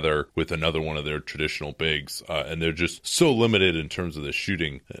play together with another one of their traditional bigs. And they're just so limited in terms of the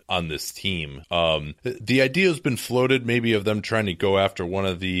shooting on this team. The idea has been floated maybe of them trying to go after one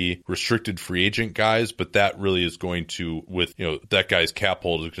of the restricted free agent guys, but that really is going to, that guy's cap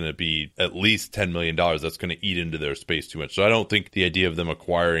hold is going to be at least $10 million. That's going to eat into their space too much. So I don't think the idea of them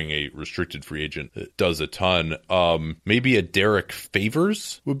acquiring a restricted free agent does a ton. Maybe a Derek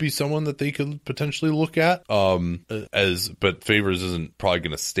Favors would be someone that they could potentially look at. But Favors isn't probably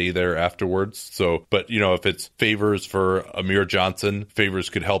going to stay there afterwards. So, but, if it's favors for Amir Johnson, favors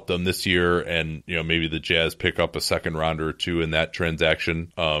could help them this year. And, maybe the Jazz pick up a second rounder or two in that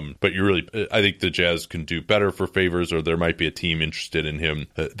transaction. But I think the Jazz can do better for favors, or there might be a team interested in him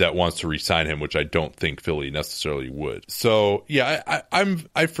that wants to re-sign him, which I don't think Philly necessarily would. So, yeah,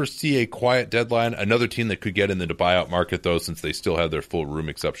 I foresee a quiet deadline. Another team that could get in the buyout market, though, since they still have their full room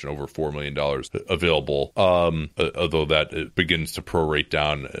exception over $4 million available, although that begins to prorate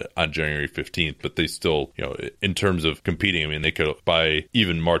down on January 15th. But they still, in terms of competing, I mean, they could, by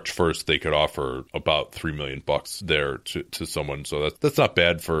even March 1st, they could offer about $3 million there to someone. So that's not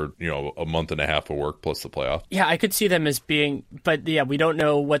bad for, a month and a half of work plus the playoff. Yeah, I could see them as being, but yeah, we don't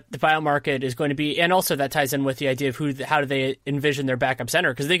know what the buyout market is going to be. And also that ties in with the idea of how do they envision their backup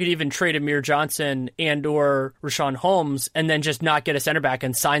center? Because they could even trade Amir Johnson and or Rashawn Holmes and then just not get a center back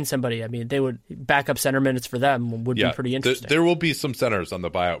and sign somebody. I mean, they would backup center minutes for them would be pretty interesting. There will be some centers on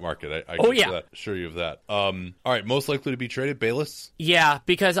the buyout market. I can assure you of that. All right, most likely to be traded, Bayless? Yeah,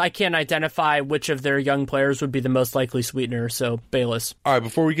 because I can't identify which of their young players would be the most likely sweetener, so Bayless. All right,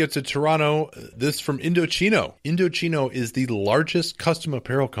 before we get to Toronto, this from Indochino. Indochino is the largest custom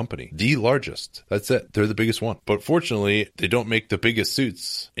apparel company. The largest. That's it. They're the biggest one. But fortunately, they don't make the biggest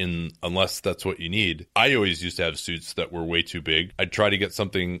suits unless that's what you need. I always used to have suits that were way too big. I'd try to get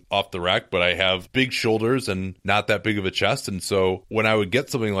something off the rack, but I have big shoulders and not that big of a chest. And so when I would get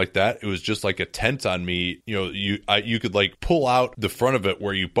something like that, it was just like a tent on me. You could like pull out the front of it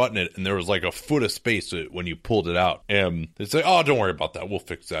where you button it, and there was like a foot of space when you pulled it out. And they'd say, "Oh, don't worry about that. We'll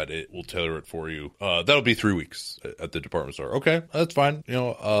fix that. We'll tailor it for you. That'll be 3 weeks at the department store." Okay, that's fine.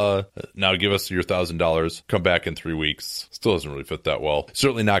 Now give us your $1,000. Come back in 3 weeks. Still doesn't really fit that well.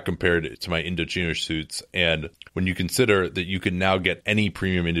 Certainly not compared to my Indochino suits. And when you consider that you can now get any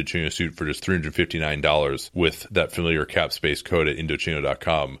premium Indochino suit for just $359 with that familiar cap space code at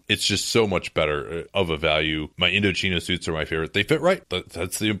Indochino.com, it's just so much better of a value. My Indochino suits are my favorite. They fit right.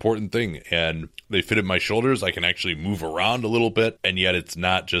 That's the important thing. And they fit at my shoulders. I can actually move around a little bit, and yet it's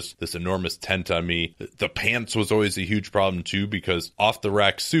not just this enormous tent on me. The pants was always a huge problem too, because off the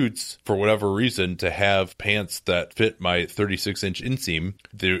rack suits, for whatever reason, to have pants that fit my 36-inch inseam,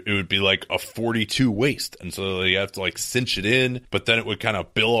 it would be like a 42 waist. And so you have to like cinch it in, but then it would kind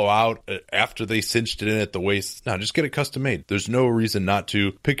of billow out after they cinched it in at the waist. No, just get it custom made. There's no reason not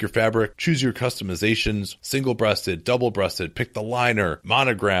to. Pick your fabric, choose your customizations, single-breasted, double-breasted, pick the liner,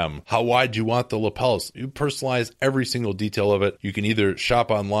 monogram, how wide you want the lapels. You personalize every single detail of it. You can either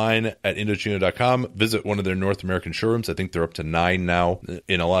shop online at Indochino.com, visit one of their North American showrooms. I think they're up to 9 now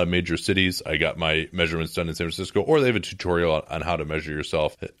in a lot of major cities. I got my measurements done in San Francisco, or they have a tutorial on how to measure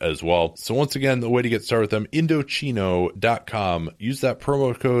yourself as well. So once again, the way to get started with them, Indochino.com. Use that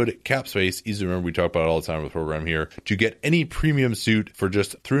promo code CAPSPACE. Easy to remember, we talk about it all the time with the program here. To get any premium suit for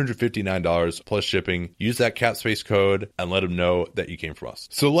just $359 plus shipping, use that CAPSPACE code and let them know that you came from us.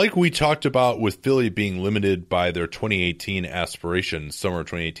 So like we talked about with Philly being limited by their 2018 aspirations, summer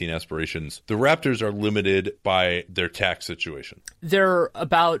 2018 aspirations, the Raptors are limited by their tax situation. They're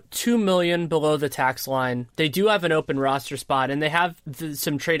about $2 million below the tax line. They do have an open roster spot, and they have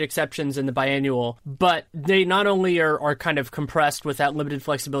some trade exceptions in the biannual, but they not only are kind of compressed with that limited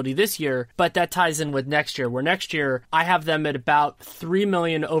flexibility this year, but that ties in with next year, where next year I have them at about $3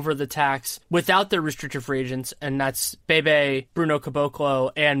 million over the tax without their restricted free agents, and that's Bebe, Bruno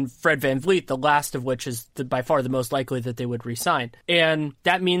Caboclo, and Fred VanVleet, the last of which is by far the most likely that they would re-sign. And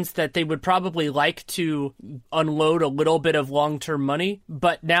that means that they would probably like to unload a little bit of long-term money,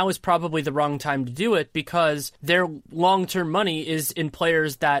 but now is probably the wrong time to do it because their long-term money is in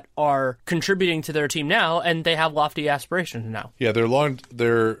players that are contributing to their team now, and they have lofty aspirations now. Yeah, their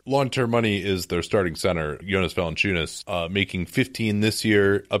long-term money is their starting center, Jonas Valanciunas, making 15 this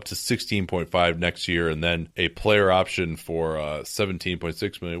year, up to 16.5 next year, and then a player option for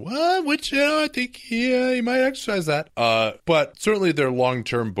 17.6 million. Well, which I think he might exercise that. But certainly their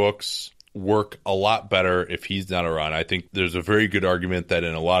long-term books work a lot better if he's not around. I think there's a very good argument that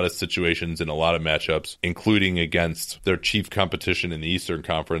in a lot of situations, in a lot of matchups, including against their chief competition in the Eastern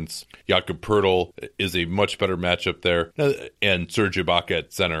Conference, Jakob Poeltl is a much better matchup there, and Serge Ibaka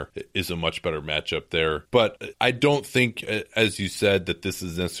at center is a much better matchup there. But I don't think, as you said, that this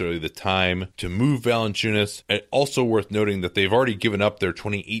is necessarily the time to move Valanciunas. Also worth noting that they've already given up their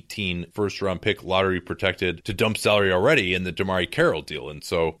 2018 first-round pick, lottery protected, to dump salary already in the DeMarre Carroll deal. And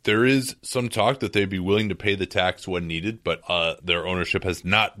so there is some talk that they'd be willing to pay the tax when needed, but their ownership has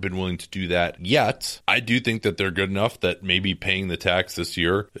not been willing to do that yet. I do think that they're good enough that maybe paying the tax this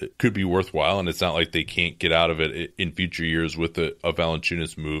year could be worthwhile, and it's not like they can't get out of it in future years with a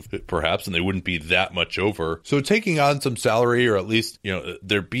Valanciunas move, perhaps, and they wouldn't be that much over. So taking on some salary, or at least,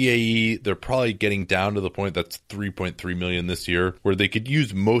 their BAE, they're probably getting down to the point that's $3.3 million this year, where they could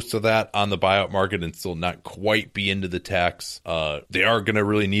use most of that on the buyout market and still not quite be into the tax. They are going to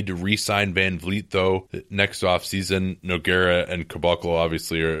really need to re-sign Van Vliet, though, next offseason. Nogueira and Caboclo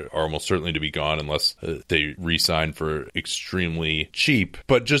obviously are almost certainly to be gone unless they re-sign for extremely cheap.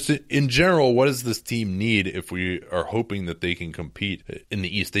 But just in general, what does this team need if we are hoping that they can compete in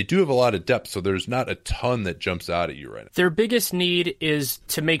the East? They do have a lot of depth, so there's not a ton that jumps out at you right now. Their biggest need is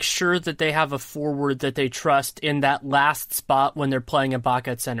to make sure that they have a forward that they trust in that last spot when they're playing Ibaka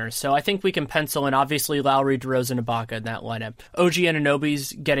at center. So I think we can pencil in, obviously, Lowry, DeRozan, Ibaka in that lineup. OG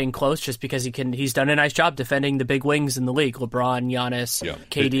Anunoby's getting close just because he's done a nice job defending the big wings in the league. LeBron, Giannis,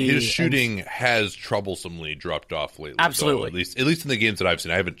 KD. His shooting has troublesomely dropped off lately. Absolutely. Though, at least in the games that I've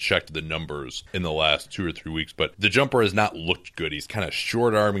seen. I haven't checked the numbers in the last 2 or 3 weeks, but the jumper has not looked good. He's kind of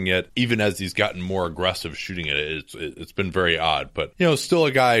short-arming it, even as he's gotten more aggressive shooting it. It's been very odd, but still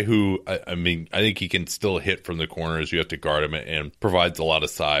a guy who, I think he can still hit from the corners. You have to guard him and provides a lot of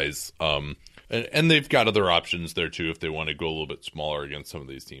size. And they've got other options there, too, if they want to go a little bit smaller against some of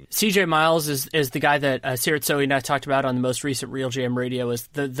these teams. CJ Miles is the guy that Sirat Sohi and I talked about on the most recent Real Jam Radio, is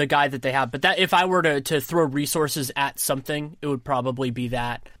the guy that they have. But that, if I were to throw resources at something, it would probably be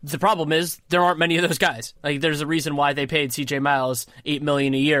that. The problem is there aren't many of those guys. Like, there's a reason why they paid CJ Miles $8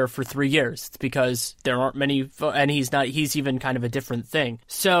 million a year for 3 years. It's because there aren't many, and he's even kind of a different thing.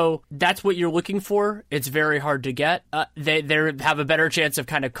 So that's what you're looking for. It's very hard to get. They have a better chance of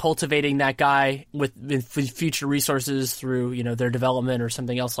kind of cultivating that guy with future resources through their development or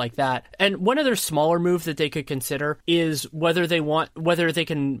something else like that. And one other smaller move that they could consider is whether they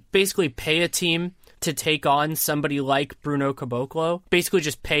can basically pay a team to take on somebody like Bruno Caboclo, basically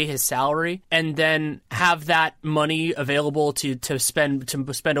just pay his salary and then have that money available to spend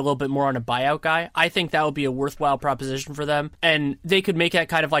a little bit more on a buyout guy. I think that would be a worthwhile proposition for them, and they could make that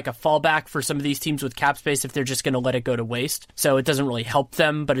kind of like a fallback for some of these teams with cap space if they're just going to let it go to waste. So it doesn't really help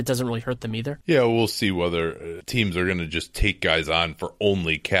them, but it doesn't really hurt them either. Yeah, we'll see whether teams are going to just take guys on for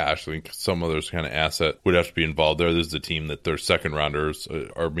only cash. I think some other kind of asset would have to be involved there. This is a team that their second rounders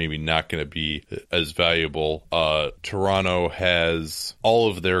are maybe not going to be as valuable. Toronto has all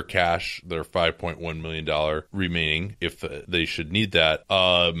of their cash, their $5.1 million remaining if they should need that.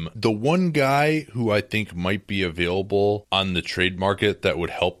 The one guy who I think might be available on the trade market that would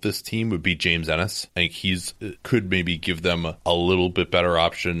help this team would be James Ennis. I think could maybe give them a little bit better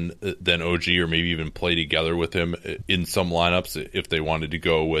option than OG, or maybe even play together with him in some lineups if they wanted to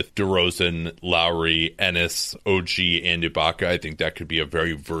go with DeRozan, Lowry, Ennis, OG, and Ibaka. I think that could be a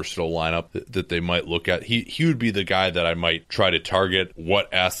very versatile lineup that they might look at. He would be the guy that I might try to target.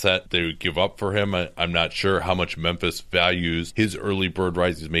 What asset they would give up for him, I'm not sure how much Memphis values his early bird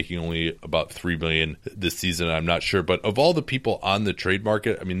rights. He's making only about $3 million this season. I'm not sure, but of all the people on the trade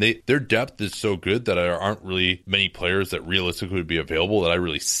market, their depth is so good that there aren't really many players that realistically would be available that I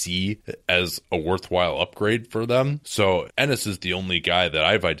really see as a worthwhile upgrade for them. So Ennis is the only guy that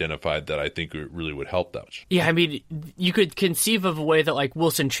I've identified that I think really would help that much. Yeah, you could conceive of a way that like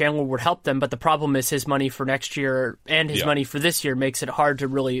Wilson Chandler would help them, but the problem is his money for next year and his money for this year makes it hard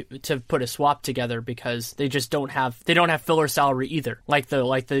to put a swap together because they just don't have filler salary either. Like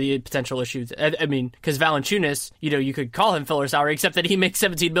the potential issues. Because Valanciunas, you could call him filler salary, except that he makes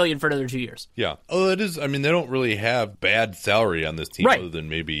 $17 million for another 2 years. Yeah. Oh, it is. They don't really have bad salary on this team, right, other than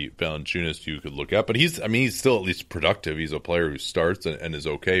maybe Valanciunas you could look at. But he's still at least productive. He's a player who starts and is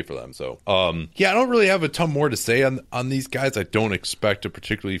okay for them. So, I don't really have a ton more to say on these guys. I don't expect a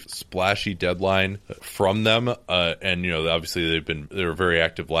particularly splashy deadline from them. Obviously they were very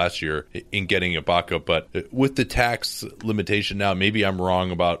active last year in getting Ibaka, but with the tax limitation now, maybe I'm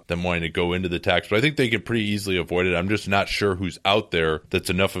wrong about them wanting to go into the tax, but I think they could pretty easily avoid it. I'm just not sure who's out there that's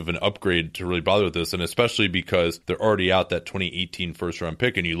enough of an upgrade to really bother with this, and especially because they're already out that 2018 first round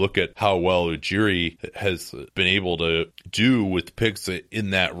pick, and you look at how well Ujiri has been able to do with picks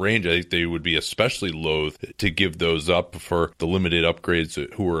in that range. I think they would be especially loath to give those up for the limited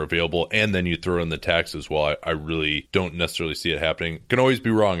upgrades who are available, and then you throw in the tax as well. I really don't necessarily see it happening. Can always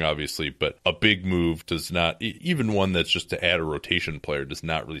be wrong, obviously, but a big move does not, even one that's just to add a rotation player, does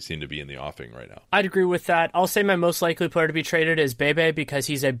not really seem to be in the offing right now. I'd agree with that. I'll say my most likely player to be traded is Bebe because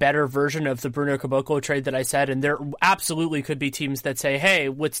he's a better version of the Bruno Caboclo trade that I said, and there absolutely could be teams that say, hey,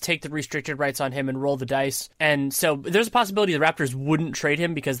 let's take the restricted rights on him and roll the dice. And so there's a possibility the Raptors wouldn't trade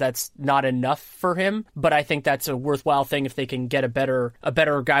him because that's not enough for him, but I think that's a worthwhile thing if they can get a better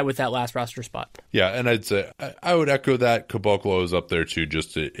guy with that last roster spot. Yeah, and I'd say I would echo that. Caboclo is up there too,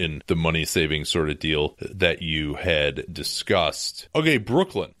 just in the money-saving sort of deal that you had discussed. Okay,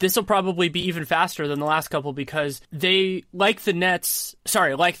 Brooklyn. This will probably be even faster than the last couple because they, like the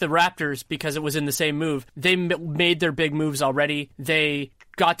Raptors, because it was in the same move, they made their big moves already. They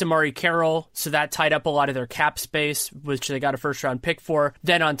got DeMarre Carroll, so that tied up a lot of their cap space, which they got a first-round pick for.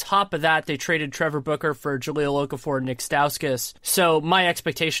 Then on top of that, they traded Trevor Booker for Jahlil Okafor and Nick Stauskas. So my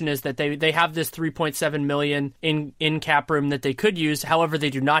expectation is that they have this $3.7 million in cap room that they could use. However, they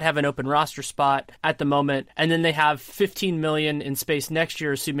do not have an open roster spot at the moment. And then they have $15 million in space next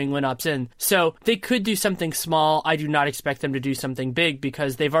year, assuming Lynn opts in. So they could do something small. I do not expect them to do something big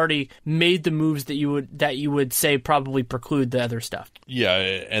because they've already made the moves that you would say probably preclude the other stuff. Yeah,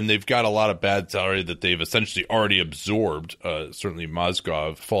 and they've got a lot of bad salary that they've essentially already absorbed. Certainly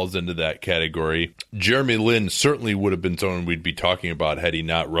Mozgov falls into that category. Jeremy Lin certainly would have been someone we'd be talking about had he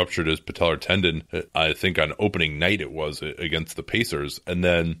not ruptured his patellar tendon, I think on opening night it was, against the Pacers. And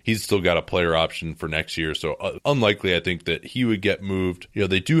then he's still got a player option for next year, so unlikely I think that he would get moved.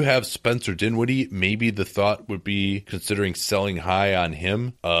 They do have Spencer Dinwiddie. Maybe the thought would be considering selling high on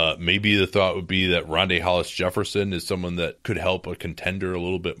him. Maybe the thought would be that Rondae Hollis-Jefferson is someone that could help a contender a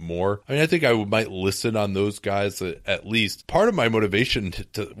little bit more. I mean, I think I might listen on those guys at least. Part of my motivation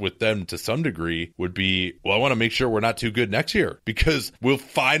with them to some degree would be, well, I want to make sure we're not too good next year because we'll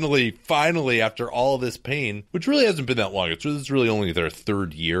finally, after all this pain, which really hasn't been that long. This is really only their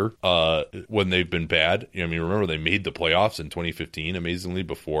third year when they've been bad. I mean, remember they made the playoffs in 2015, amazingly,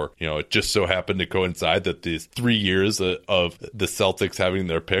 before, it just so happened to coincide that these 3 years of the Celtics having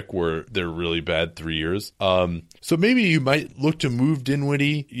their pick were their really bad 3 years. So maybe you might look to move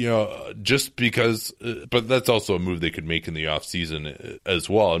Dinwiddie, just because, but that's also a move they could make in the offseason as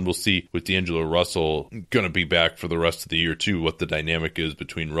well. And we'll see with D'Angelo Russell going to be back for the rest of the year too, what the dynamic is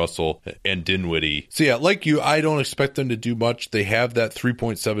between Russell and Dinwiddie. So yeah, like you, I don't expect them to do much. They have that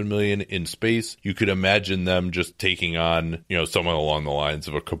 $3.7 million in space. You could imagine them just taking on, someone along the lines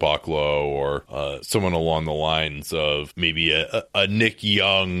of a Caboclo or someone along the lines of maybe a Nick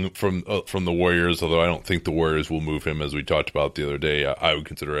Young from the Warriors, although I don't think the Warriors will move him, as we talked about the other day. I would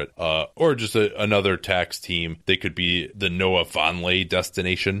consider it. Or just another tax team. They could be the Noah Vonleh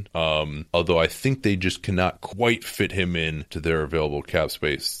destination, although I think they just cannot quite fit him in to their available cap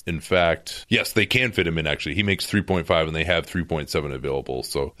space. In fact, yes, they can fit him in, actually. He makes 3.5 and they have 3.7 available.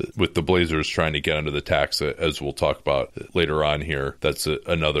 So with the Blazers trying to get under the tax, as we'll talk about later on here, that's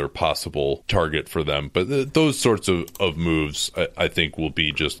another possible target for them. But those sorts of moves, I think, will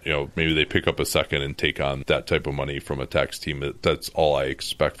be just, maybe they pick up a second and take on that type of money from a tax team. That's all I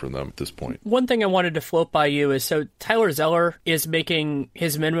expect from them at this point. One thing I wanted to float by you is, so Tyler Zeller is making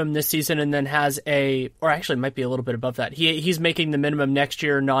his minimum this season and then has or actually might be a little bit above that. He's making the minimum next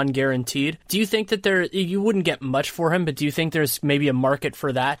year non-guaranteed. Do you think that you wouldn't get much for him, but do you think there's maybe a market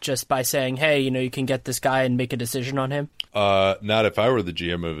for that just by saying, hey, you can get this guy and make a decision on him? Not if I were the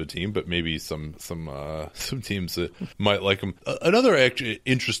GM of a team, but maybe some teams that might like him. Another actually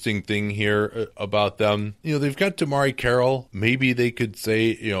interesting thing here about them, they've got DeMarre Carroll. Maybe they could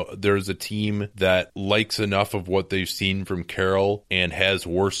say, there's a team that likes enough of what they've seen from Carroll and has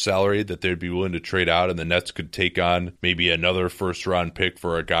worse salary that they'd be willing to trade out, and the Nets could take on maybe another first-round pick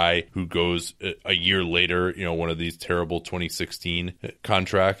for a guy who goes a year later, one of these terrible 2016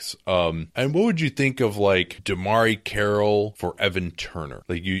 contracts. And what would you think of like DeMarre Carroll for Evan Turner?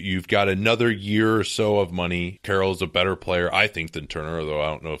 Like you've got another year or so of money. Carroll's a better player, I think, than Turner, although I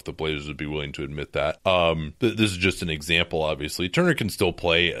don't know if the Blazers would be willing to admit that. This is just an example, obviously. Turner can still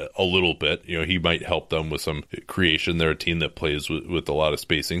play a little bit. He might help them with some creation. They're a team that plays with a lot of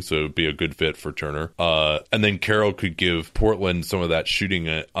spacing, so it would be a good fit for Turner. And then Carroll could give Portland some of that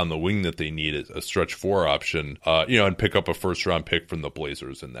shooting on the wing that they need, a stretch 4 option, and pick up a first-round pick from the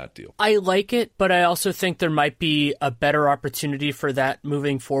Blazers in that deal. I like it, but I also think there might be a better opportunity for that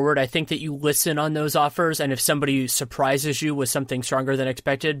moving forward. I think that you listen on those offers, and if somebody surprises you with something stronger than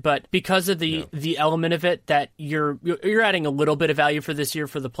expected, but because of the element of it that you're adding a little bit bit of value for this year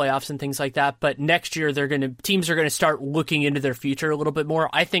for the playoffs and things like that. But next year, teams are going to start looking into their future a little bit more.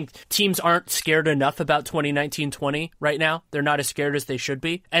 I think teams aren't scared enough about 2019-20 right now. They're not as scared as they should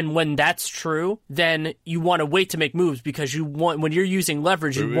be. And when that's true, then you want to wait to make moves because when you're using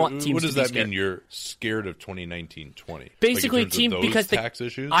leverage, you want teams to be scared. What does that mean? You're scared of 2019-20? Basically, like because tax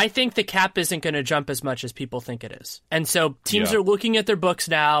issues? I think the cap isn't going to jump as much as people think it is. And so teams are looking at their books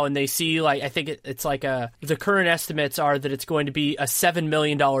now and they see, like, I think it's like the current estimates are that it's going to be a $7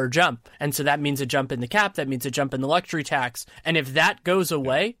 million jump. And so that means a jump in the cap. That means a jump in the luxury tax. And if that goes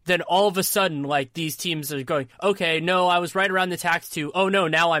away, then all of a sudden, like, these teams are going, okay, no, I was right around the tax to, oh no,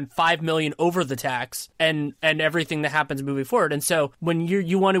 now I'm $5 million over the tax and everything that happens moving forward. And so when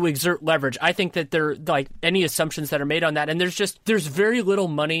you want to exert leverage, I think that there, like, any assumptions that are made on that, and there's very little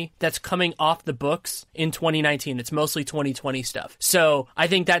money that's coming off the books in 2019. It's mostly 2020 stuff. So I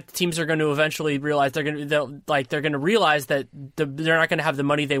think that teams are going to eventually realize they're going to realize that they're not going to have the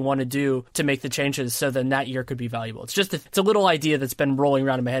money they want to do to make the changes. So then that year could be valuable. It's a little idea that's been rolling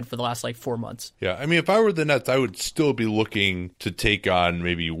around in my head for the last like 4 months. Yeah, I mean, if I were the Nets, I would still be looking to take on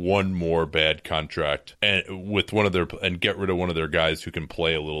maybe one more bad contract and get rid of one of their guys who can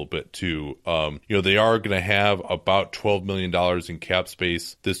play a little bit too. They are going to have about $12 million in cap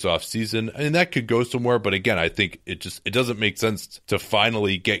space this offseason, and that could go somewhere. But again, I think it doesn't make sense to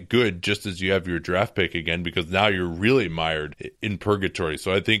finally get good just as you have your draft pick again, because now you're really mired in purgatory.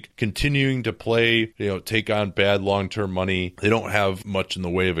 So I think continuing to play, take on bad long-term money. They don't have much in the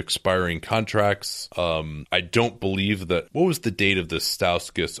way of expiring contracts. I don't believe that. What was the date of the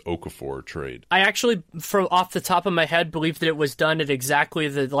Stauskas-Okafor trade? I actually, from off the top of my head, believe that it was done at exactly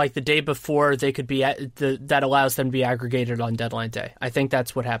the day before they could be that allows them to be aggregated on deadline day. I think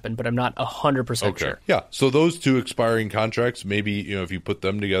that's what happened, but I'm not 100% sure. Yeah. So those two expiring contracts, maybe if you put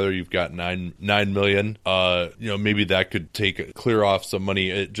them together, you've got $9 million. Maybe that could clear off some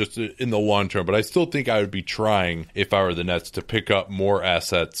money just in the long term. But I still think I would be trying, if I were the Nets, to pick up more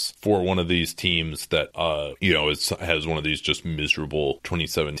assets for one of these teams that has one of these just miserable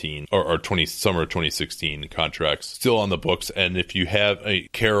 2017 or summer 2016 contracts still on the books. And if you have a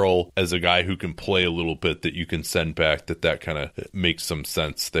Carroll as a guy who can play a little bit that you can send back, that kind of makes some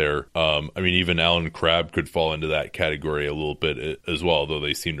sense there. Even Alan Crabb could fall into that category a little bit as well, though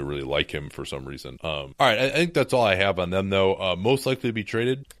they seem to really like him for some reason. All right, I think that's all I have on them, though. Most likely to be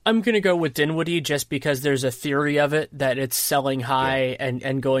traded? I'm going to go with Dinwiddie just because there's a theory of it that it's selling high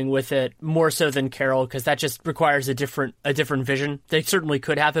and going with it more so than Carroll, because that just requires a different vision. They certainly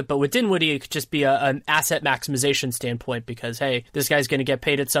could have it, but with Dinwiddie, it could just be an asset maximization standpoint because, hey, this guy's going to get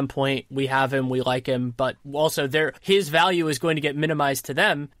paid at some point. We have him. We like him. But also his value is going to get minimized to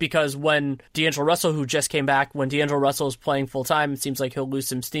them because when D'Angelo Russell, who just came back, when D'Angelo Russell is playing full time, it seems like he'll lose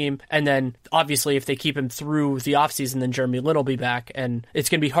some steam. And then obviously if they keep him through the offseason, then Jeremy Lin will be back. And it's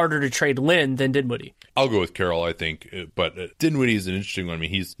going to be harder to trade Lin than Dinwiddie. I'll go with Carroll, I think. But Dinwiddie is an interesting one. I mean,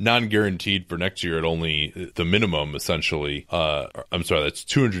 he's non-guaranteed for next year at only the minimum, essentially. I'm sorry, that's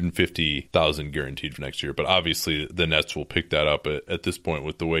 $250,000 guaranteed for next year. But obviously the Nets will pick that up at this point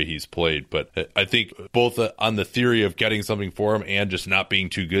with the way he's played. But I think both on the theory of getting something for him and just not being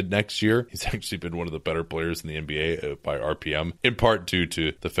too good next year, he's actually been one of the better players in the NBA by RPM, in part due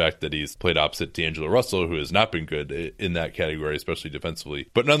to the fact that he's played opposite D'Angelo Russell, who has not been good in that category, especially defensively.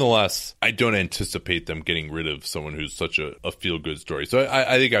 But nonetheless, I don't anticipate them getting rid of someone who's such a feel-good story. So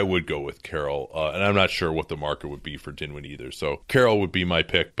I think I would go with Carroll, and I'm not sure what the market would be for Dinwiddie either. So Carroll would be my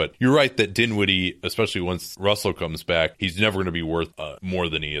pick, but you're right that Dinwiddie, especially once Russell comes back, he's never going to be worth more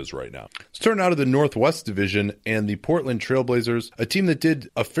than he is right now. Let's turn out of the Northwest Division and the Portland Trailblazers, a team that did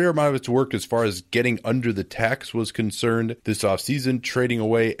a fair amount of its work as far as getting under the tax was concerned this offseason, trading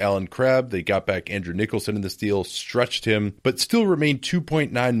away Alan Crabb. They got back Andrew Nicholson in this deal, stretched him, but still remained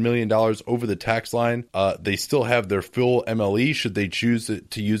 $2.9 million over the tax line. They still have their full MLE should they choose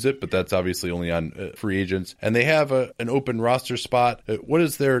to use it, but that's obviously only on free agents. And they have an open roster spot. What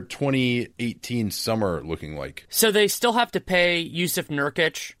is their 2018 summer looking like? So they still have to pay Yusuf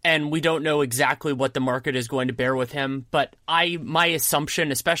Nurkic, and we don't know exactly what the market is going to bear with him. But my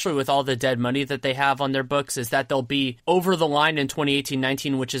assumption, especially with all the dead money that they have on their books, is that they'll be over the line in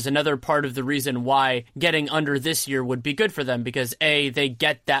 2018-19, which is another part of the reason why getting under this year would be good for them, because A, they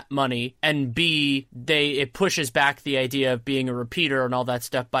get that money, and B, it pushes back the idea of being a repeater and all that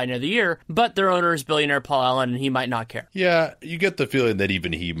stuff by another year. But their owner is billionaire Paul Allen, and he might not care. Yeah, you get the feeling that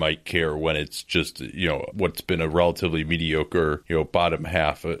even he might care when it's just, what's been a relatively mediocre, bottom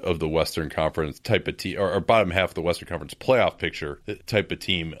half of the Western Conference type of team, or bottom half of the Western Conference playoff picture type of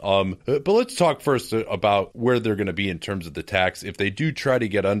team. But let's talk first about where they're going to be in terms of the tax. If they do try to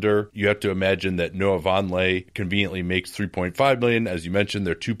get under, you have to imagine that Noah Vonleh conveniently currently makes $3.5 million. As you mentioned,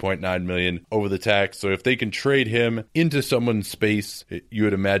 they're $2.9 million over the tax. So if they can trade him into someone's space, you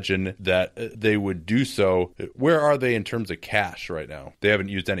would imagine that they would do so. Where are they in terms of cash right now? They haven't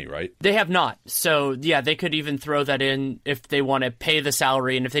used any, right? They have not. So yeah, they could even throw that in if they want to pay the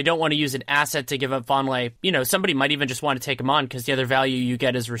salary. And if they don't want to use an asset to give up Vonleh, somebody might even just want to take him on because the other value you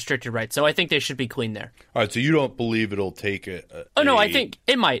get is restricted rights. So I think they should be clean there. All right. So you don't believe it'll take no, I think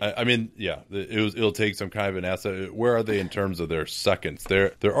it might. I mean, yeah, it'll take some kind of an asset. Where are they in terms of their seconds?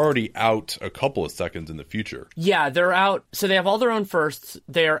 They're already out a couple of seconds in the future. Yeah, they're out. So they have all their own firsts.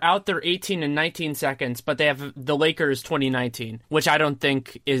 They're out their 18 and 19 seconds, but they have the Lakers 2019, which I don't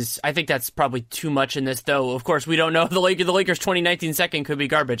think is. I think that's probably too much in this, though. Of course, we don't know. The Lakers 2019 second could be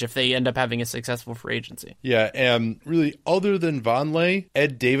garbage if they end up having a successful free agency. Yeah, and really, other than Vonleh,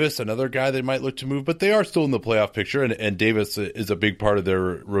 Ed Davis, another guy they might look to move, but they are still in the playoff picture, and Davis is a big part of their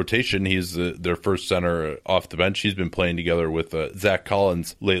rotation. He's their first center off the bench. He's been playing together with Zach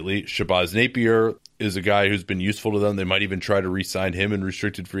Collins lately. Shabazz Napier is a guy who's been useful to them. They might even try to re-sign him in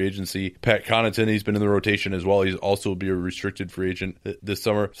restricted free agency. Pat Connaughton, he's been in the rotation as well. He's also will be a restricted free agent this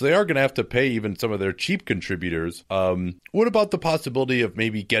summer. So they are going to have to pay even some of their cheap contributors. What about the possibility of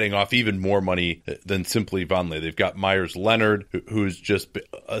maybe getting off even more money than simply Vonleh? They've got Myers Leonard, who's just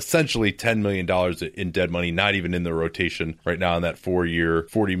essentially $10 million in dead money, not even in the rotation right now in that 4-year,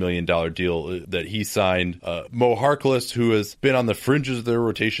 $40 million deal that he signed. Mo Harkless, who has been on the fringes of their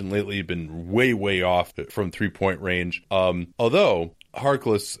rotation lately, been way off from three-point range. Although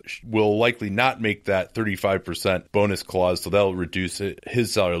Harkless will likely not make that 35% bonus clause, so that'll reduce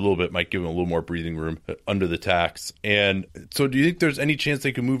his salary a little bit, might give him a little more breathing room under the tax. And so do you think there's any chance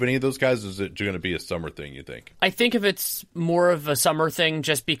they can move any of those guys, or is it going to be a summer thing, you think? I think if it's more of a summer thing,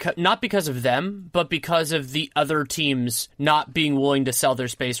 just because, not because of them, but because of the other teams not being willing to sell their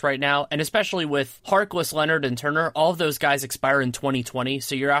space right now, and especially with Harkless, Leonard, and Turner, all of those guys expire in 2020,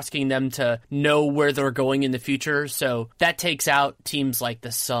 so you're asking them to know where they're going in the future, so that takes out teams like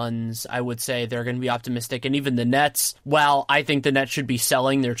the Suns. I would say they're going to be optimistic, and even the Nets. While I think the Nets should be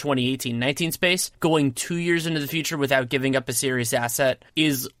selling their 2018-19 space, going 2 years into the future without giving up a serious asset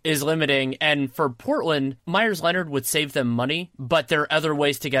is limiting. And for Portland, Myers Leonard would save them money, but there are other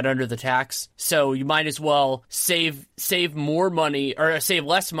ways to get under the tax. So you might as well save more money or save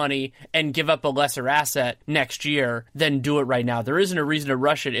less money and give up a lesser asset next year than do it right now. There isn't a reason to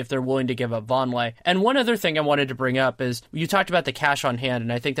rush it if they're willing to give up Vonleh. And one other thing I wanted to bring up is you talked about the cash on hand,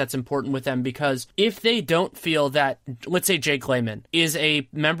 and I think that's important with them because if they don't feel that, let's say Jake Layman is a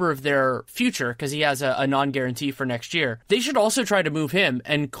member of their future because he has a non-guarantee for next year, they should also try to move him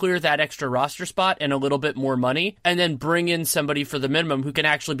and clear that extra roster spot and a little bit more money, and then bring in somebody for the minimum who can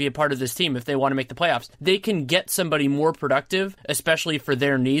actually be a part of this team if they want to make the playoffs. They can get somebody more productive, especially for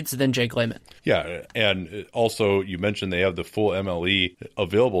their needs, than Jake Layman. Yeah, and also you mentioned they have the full MLE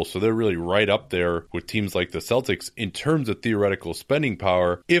available, so they're really right up there with teams like the Celtics in terms of theoretical spending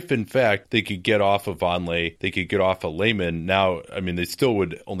power. If in fact they could get off of Vonleh, they could get off of Layman. Now, I mean, they still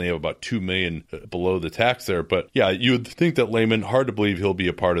would only have about $2 million below the tax there, but yeah, you would think that Layman, hard to believe he'll be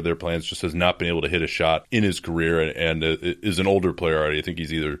a part of their plans, just has not been able to hit a shot in his career and is an older player already. I think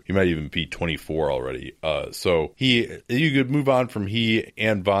he might even be 24 already. So you could move on from he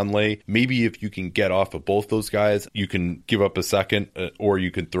and Vonleh. Maybe if you can get off of both those guys, you can give up a second, or you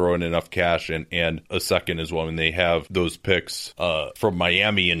can throw in enough cash and a second as well. I mean, they have those picks from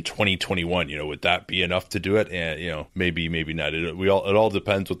Miami in 2021. Would that be enough to do it? And maybe not. It all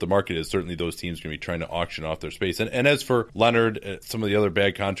depends what the market is. Certainly, those teams are going to be trying to auction off their space. And as for Leonard, some of the other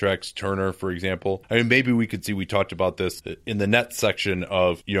bad contracts, Turner, for example, I mean, maybe we could see. We talked about this in the net section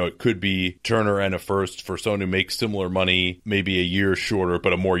of it could be Turner and a first for someone who makes similar money, maybe a year shorter,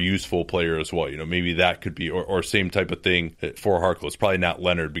 but a more useful player as well. Maybe that could be, or same type of thing for Harkless. Probably not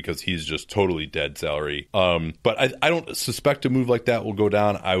Leonard because he's just totally dead salary. But I don't suspect a move like that will go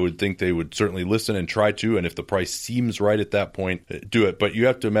down. I would think they would certainly listen and try to, and if the price seems right at that point, do it. But you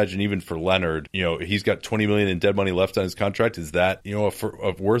have to imagine, even for Leonard, he's got $20 million in dead money left on his contract. Is that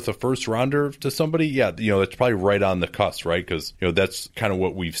worth a first rounder to somebody? Yeah, that's probably right on the cusp, right? Because that's kind of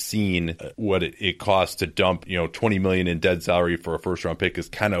what we've seen. What it costs to dump $20 million in dead salary for a first round pick is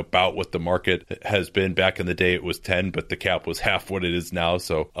kind of about what the market has been. Back in the day, it was 10, but the cap was half what it is now.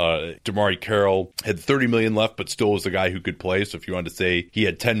 So DeMarre Carroll had $30 million left, but still was a guy who could play. So if you wanted to say he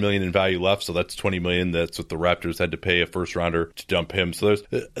had $10 million in value left, so that's $20 million. That's what the Raptors had to pay a first rounder to dump him. So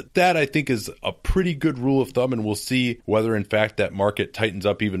there's that, I think, is a pretty good rule of thumb, and we'll see whether in fact that market tightens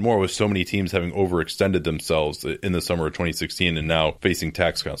up even more with so many teams having overextended themselves in the summer of 2016 and now facing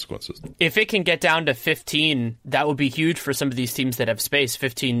tax consequences. If it can get down to 15, that would be huge for some of these teams that have space.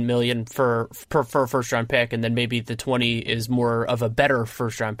 15 million per first round pick, and then maybe the 20 is more of a better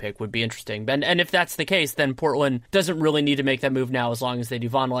first round pick would be interesting. And if that's the case, then Portland doesn't really need to make that move now as long as they do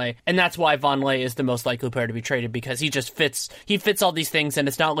Vonleh. And that's why Vonleh is the most likely player to be traded, because he just fits all these things, and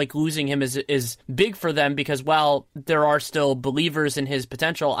it's not like losing him is big for them, because while there are still believers in his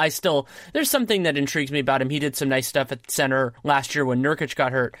potential, there's something that intrigues me about him. He did some nice stuff at center last year when Nurkic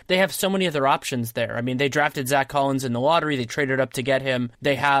got hurt. They have so many other options there. I mean, they drafted Zach Collins in the lottery. They traded up to get him.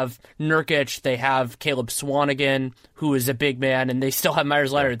 They have Nurkic. They have Caleb Swanigan, who is a big man, and they still have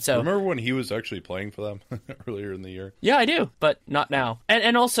Myers Leonard. So remember when he was actually playing for them earlier in the year? Yeah, I do, but not now.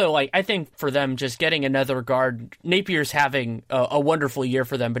 And also, like, I think for them, just getting another guard, Napier's having a wonderful year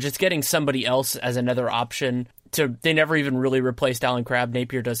for them, but just getting somebody else as another option. They never even really replaced Alan Crabb.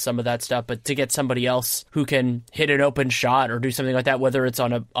 Napier does some of that stuff, but to get somebody else who can hit an open shot or do something like that, whether it's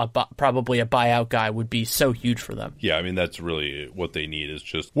on probably a buyout guy, would be so huge for them. Yeah, I mean, that's really what they need, is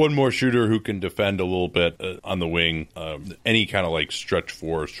just one more shooter who can defend a little bit on the wing. Any kind of like stretch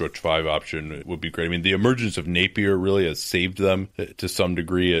 4, stretch 5 option would be great. I mean, the emergence of Napier really has saved them to some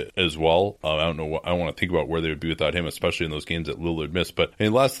degree as well. I don't know. I don't want to think about where they would be without him, especially in those games that Lillard missed. But I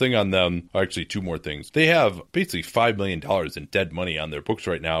mean, last thing on them, actually 2 more things. They have basically $5 million in dead money on their books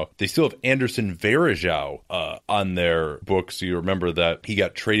right now. They still have Anderson Varejao on their books. You remember that he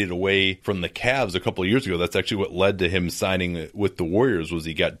got traded away from the Cavs a couple of years ago. That's actually what led to him signing with the Warriors, was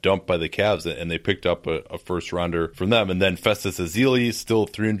he got dumped by the Cavs and they picked up a first rounder from them. And then Festus Ezeli, still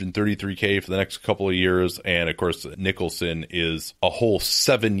 $333K for the next couple of years. And of course, Nicholson is a whole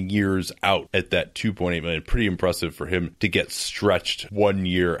 7 years out at that $2.8 million. Pretty impressive for him to get stretched 1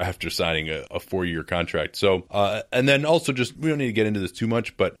 year after signing a 4-year contract. So, and then also, just, we don't need to get into this too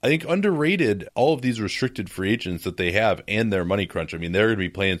much, but I think underrated, all of these restricted free agents that they have and their money crunch. I mean, they're going to be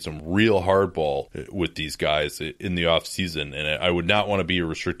playing some real hardball with these guys in the offseason, and I would not want to be a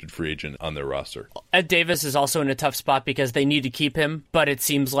restricted free agent on their roster. Ed Davis is also in a tough spot because they need to keep him, but it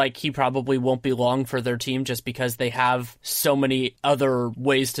seems like he probably won't be long for their team just because they have so many other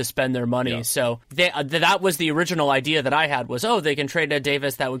ways to spend their money. Yeah. So that was the original idea that I had, was, they can trade Ed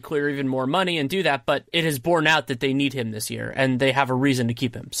Davis, that would clear even more money and do that, but it has borne out that they need him this year, and they have a reason to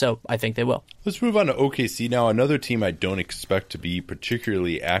keep him. So I think they will. Let's move on to OKC now. Another team I don't expect to be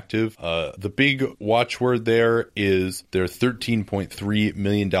particularly active. The big watchword there is their $13.3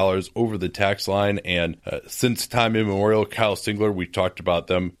 million over the tax line. And since time immemorial, Kyle Singler, we talked about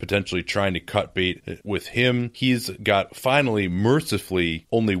them potentially trying to cut bait with him. He's got finally, mercifully,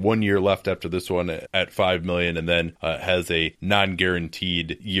 only 1 year left after this one at $5 million, and then has a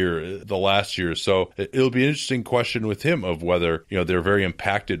non-guaranteed year the last year. So it'll be an interesting question with him of whether, they're very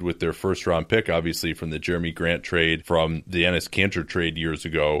impacted with their first round pick, obviously from the Jeremy Grant trade, from the Enes Kanter trade years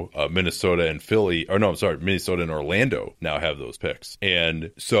ago. Minnesota and Minnesota and Orlando now have those picks.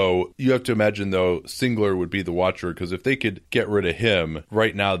 And so you have to imagine, though, Singler would be the watcher, because if they could get rid of him,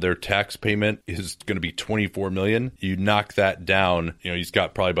 right now their tax payment is going to be $24 million. You knock that down, he's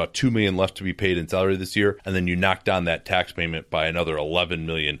got probably about $2 million left to be paid in salary this year, and then you knock down that tax payment by another $11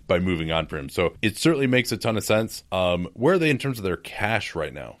 million by moving on for him. So it certainly makes a ton of sense. Where are they in terms of their cash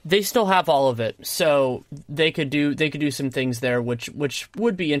right now? They still have all of it, so they could do some things there, which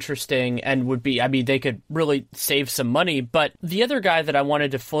would be interesting, and would be, they could really save some money. But the other guy that I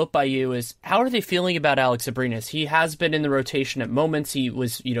wanted to float by you is, how are they feeling about Alex Abrines? He has been in the rotation at moments. He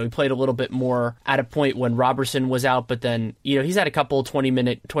was, he played a little bit more at a point when Robertson was out, but then, he's had a couple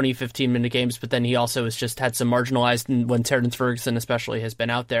 15-minute games, but then he also has just had some marginalized when Terrence Ferguson especially has been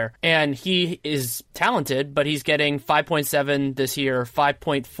out there. And he is talented, but he's getting 5.7 this year,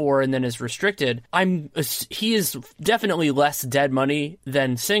 5.4, and then is restricted. He is definitely less dead money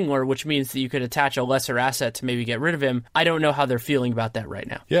than Singler, which means that you could attach a lesser asset to maybe get rid of him. I don't know how they're feeling about that right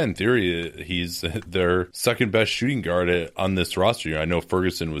now. Yeah, in theory, he's their second best shooting guard on this roster. I know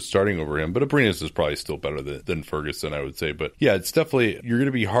Ferguson was starting over him, but Abrines is probably still better than Ferguson, I would say. But yeah, it's definitely, you're going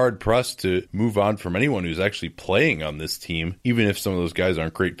to be hard pressed to move on from anyone who's actually playing on this team, even if some of those guys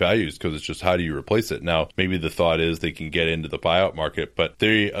aren't great values, because it's just, how do you replace it? Now, maybe the thought is they can get into the buyout market, but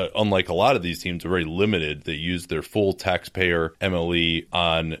they, unlike a lot of these teams, are very limited. They use their full taxpayer MLE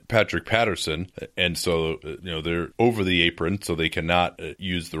on Patrick Patterson, and so they're over the apron, so they cannot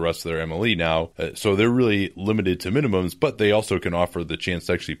use the rest of their MLE now. So they're really limited to minimums, but they also can offer the chance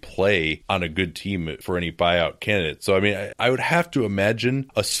to actually play on a good team for any buyout candidate. So, I mean, I would have to imagine,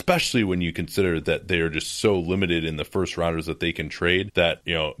 especially when you consider that they are just so limited in the first rounders that they can trade, that,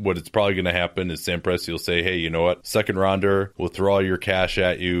 what it's probably going to happen is Sam Presti will say, hey, you know what, second rounder, we'll throw all your cash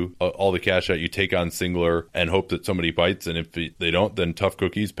at you, all the cash at you, take on Singler, and hope that somebody bites. And if they don't, then tough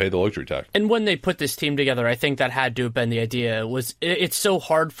cookies, pay the luxury tax. And when they put this team together, I think that had to have been the idea. It's so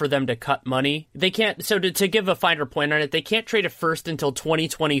hard for them to cut money. They can't, so to give a finer point on it, they can't trade a first until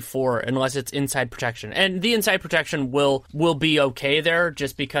 2024 unless it's inside protection. And the inside protection will be okay there,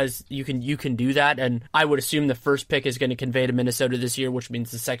 just because you can do that. And I would assume the first pick is going to convey to Minnesota this year, which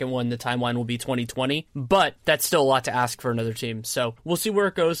means the second one, the timeline will be 2020. But that's still a lot to ask for another team. So we'll see where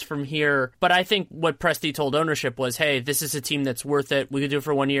it goes from here. But I think what Presti told ownership was, hey, this is a team that's worth it. We could do it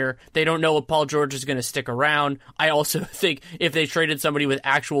for 1 year. They don't know if Paul George is going to stick around. I also think if they traded somebody with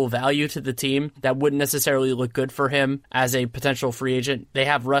actual value to the team, that wouldn't necessarily look good for him as a potential free agent. They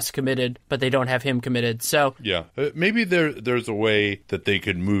have Russ committed, but they don't have him committed. So yeah, maybe there's a way that they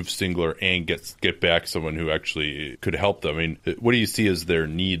could move Singler and get back someone who actually could help them. I mean, what do you see as their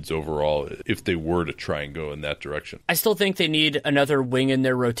needs overall if they were to try and go in that direction? I still think they need another wing in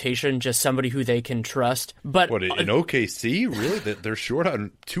their rotation, just somebody who they can trust. But what, in OKC? Really? They're short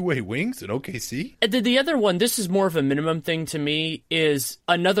on two-way wings in OKC? The other one, this is more of a minimum thing to me, is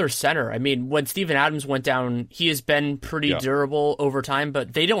another center. I mean, when Steven Adams went down, he has been pretty durable over time,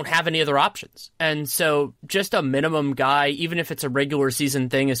 but they don't have any other options. And so just a minimum guy, even if it's a regular season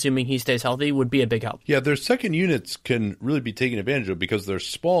thing, assuming he stays healthy, would be a big help. Yeah, their second units can really be taken advantage of because they're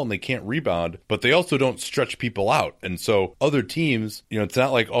small and they can't rebound, but they also don't stretch people out. And so other teams, it's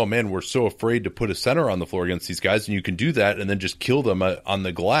not like, oh man, we're so afraid to put a center on the floor against these guys, and you can do that and then just kill them on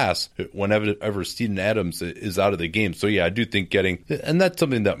the glass whenever Steven Adams is out of the game. So yeah, I do think and that's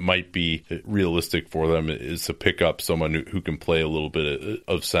something that might be realistic for them, is to pick up someone who can play a little bit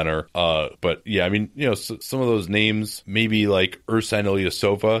of center. But yeah, I mean, some of those names, maybe like Ersan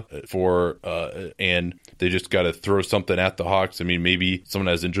Ilyasova and they just got to throw something at the Hawks. I mean, maybe someone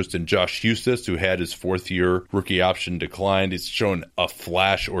has interest in Josh Huestis, who had his fourth-year rookie option declined. He's shown a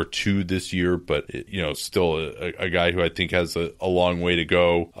flash or two this year, but still a guy who I think has a long way to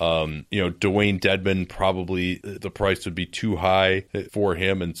go. Dwayne Dedmon, probably the price would be too high for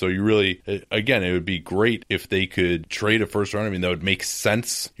him, and so you really, again, it would be great if they could trade a first rounder. I mean, that would make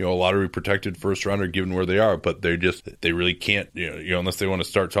sense. A lottery protected first rounder given where they are, but they really can't. Unless they want to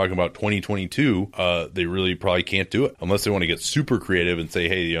start talking about 2022, they really probably can't do it unless they want to get super creative and say,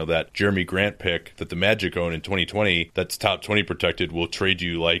 hey, that Jeremy Grant pick that the Magic own in 2020, that's top 20 protected, we'll trade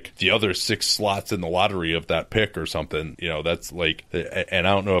you like the other 6 slots in the lottery of that pick or something. That's like, and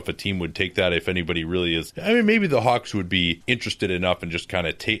I don't know if a team would take that, if anybody really is. I mean, maybe the Hawks would be interested enough in just kind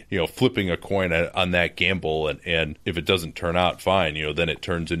of flipping a coin on that gamble, and if it doesn't turn out, fine, then it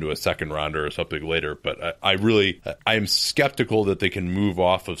turns into a second rounder or something later. But I'm skeptical that they can move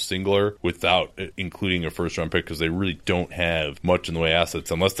off of Singler without including a first round pick, because they really don't have much in the way of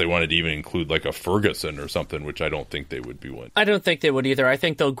assets, unless they wanted to even include like a Ferguson or something, which I don't think they would be willing. I don't think they would either. I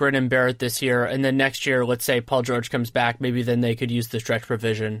think they'll grin and bear it this year, and then next year, let's say Paul George comes back, maybe then they could use the stretch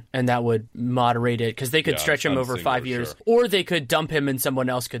provision, and that would moderate it, because they could stretch him over 5 years, sure. Or they could dump him and someone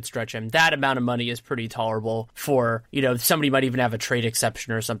else could stretch him. That amount of money is pretty tolerable for, somebody might even have a trade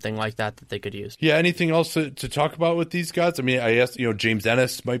exception or something like that they could use. Yeah, anything else to talk about with these guys? I mean, I guess, James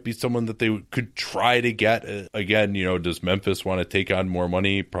Ennis might be someone that they could try to get. Again, does Memphis want to take on more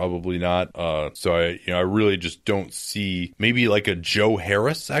money? Probably not. So I really just don't see, maybe like a Joe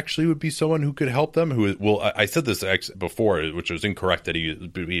Harris actually would be someone who could help them. I said this before, which was incorrect, that he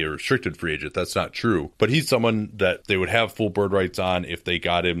would be a restricted free agent. That's not true. But he's someone that they would have full bird rights on if they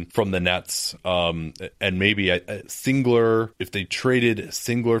got him from the Nets. And maybe Singler, if they traded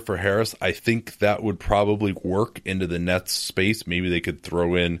Singler for Harris, I think that would probably work into the Nets space. Maybe they could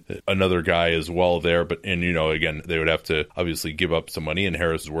throw in another guy as well there. But, again, they would have to obviously give up some money, and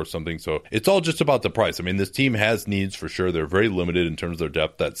Harris is worth something. So it's all just about the price. I mean, this team has needs for sure. They're very limited in terms of their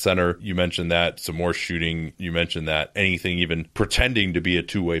depth. That center, you mentioned that. Some more shooting, you mentioned that. Anything even pretending to be a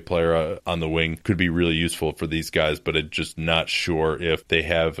two-way player on the wing could be really useful for these guys, but I'm just not sure if they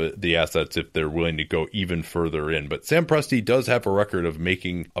have the assets, if they're willing to go even further in. But Sam Presti does have a record of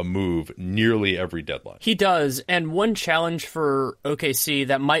making a move nearly every deadline. He does, and one challenge for OKC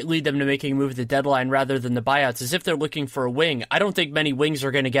that might lead them to making a move at the deadline rather than the buyouts is if they're looking for a wing. I don't think many wings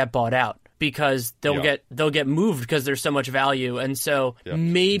are going to get bought out, because they'll get moved because there's so much value. And so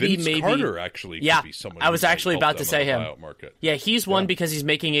maybe Carter actually could be someone. I was actually about to say him. Market. Yeah, he's one because he's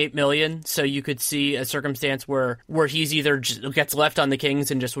making $8 million. So you could see a circumstance where he's either gets left on the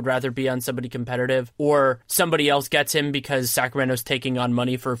Kings and just would rather be on somebody competitive, or somebody else gets him because Sacramento's taking on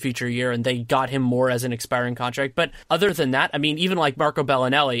money for a future year and they got him more as an expiring contract. But other than that, I mean, even like Marco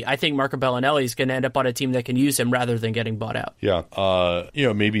Bellinelli, I think Marco Bellinelli is going to end up on a team that can use him rather than getting bought out. Yeah.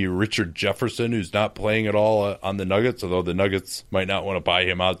 Maybe Richard Jefferson, who's not playing at all on the Nuggets, although the Nuggets might not want to buy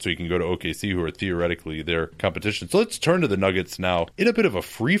him out so he can go to OKC, who are theoretically their competition. So let's turn to the Nuggets now. In a bit of a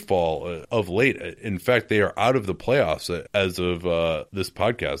free fall of late. In fact, they are out of the playoffs as of this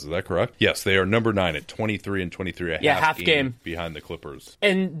podcast. Is that correct? Yes, they are number 9 at 23-23, half game behind the Clippers.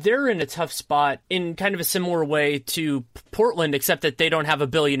 And they're in a tough spot in kind of a similar way to Portland, except that they don't have a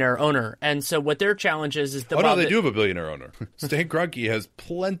billionaire owner. And so what their challenge is they do have a billionaire owner. Stan Kroenke has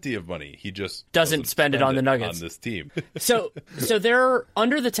plenty of money. He just doesn't spend it on the Nuggets. On this team. So they're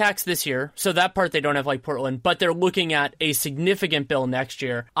under the tax this year. So that part they don't have like Portland, but they're looking at a significant bill next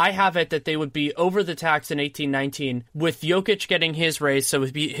year. I have it that they would be over the tax in 18-19 with Jokic getting his raise. So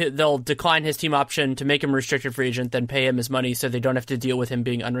they'll decline his team option to make him a restricted free agent, then pay him his money so they don't have to deal with him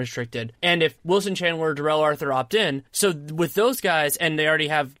being unrestricted. And if Wilson Chandler, Darrell Arthur opt in, so with those guys, and they already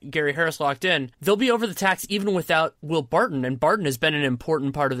have Gary Harris locked in, they'll be over the tax even without Will Barton, and Barton has been an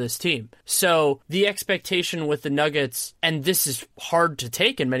important part of this team. So the expectation with the Nuggets, and this is hard to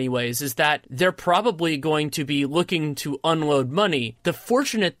take in many ways, is that they're probably going to be looking to unload money. The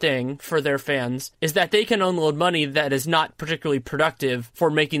fortunate thing for their fans is that they can unload money that is not particularly productive for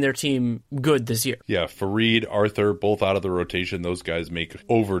making their team good this year. Yeah, Fareed, Arthur, both out of the rotation. Those guys make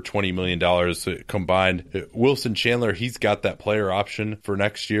over $20 million combined. Wilson Chandler, he's got that player option for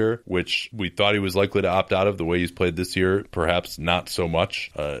next year, which we thought he was likely to opt out of the way he's played this year. Perhaps not so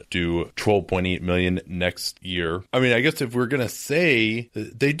much. Do $12.8 million next year. I mean, I guess if we're going to say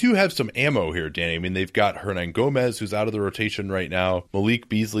they do have some ammo here, Danny. I mean, they've got Hernan Gomez, who's out of the rotation right now. Malik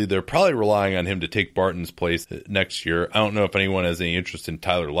Beasley, they're probably relying on him to take Barton's place next year. I don't know if anyone has any interest in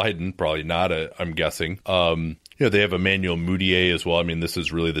Tyler Lydon. Probably not, I'm guessing. They have Emmanuel Mudiay as well. I mean, this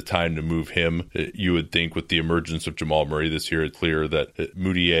is really the time to move him. You would think with the emergence of Jamal Murray this year, it's clear that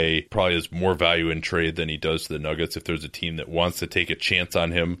Mudiay probably has more value in trade than he does to the Nuggets. If there's a team that wants to take a chance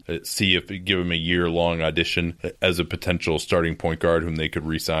on him, give him a year-long audition as a potential starting point guard whom they could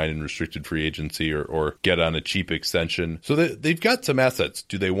re-sign in restricted free agency or get on a cheap extension. So they've got some assets.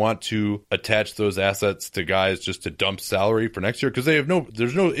 Do they want to attach those assets to guys just to dump salary for next year? Because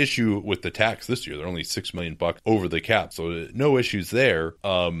there's no issue with the tax this year. They're only $6 million over the cap, so no issues there.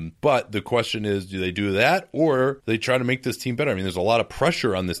 But the question is, do they do that or they try to make this team better? I mean, there's a lot of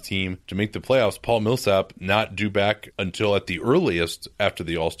pressure on this team to make the playoffs. Paul Millsap not due back until at the earliest after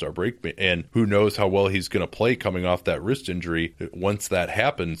the All-Star break, and who knows how well he's going to play coming off that wrist injury once that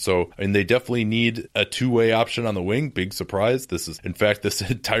happens. So, I mean, they definitely need a two-way option on the wing. Big surprise. In fact, this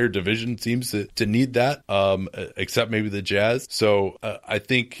entire division seems to need that, except maybe the Jazz. So I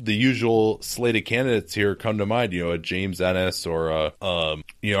think the usual slate of candidates here come to mind. A James Ennis or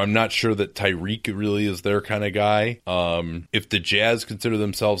I'm not sure that Tyreek really is their kind of guy. If the Jazz consider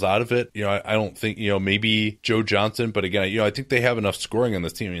themselves out of it, I don't think, maybe Joe Johnson, but again, I think they have enough scoring on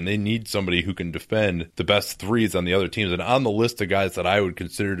this team. I mean, they need somebody who can defend the best threes on the other teams. And on the list of guys that I would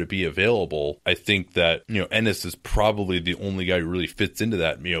consider to be available, I think that, Ennis is probably the only guy who really fits into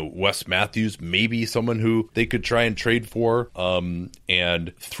that. Wes Matthews, maybe someone who they could try and trade for,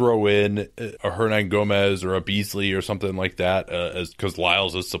 and throw in a Hernan Gomez or a Beasley or something like that, because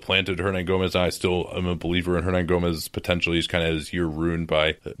Lyles has supplanted Hernan Gomez, and I still am a believer in Hernan Gomez's potential. He's kind of his year ruined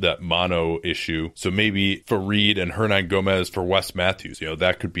by that mono issue. So maybe Fareed and Hernan Gomez for Wes Matthews,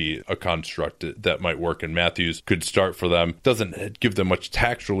 that could be a construct that might work, and Matthews could start for them. Doesn't give them much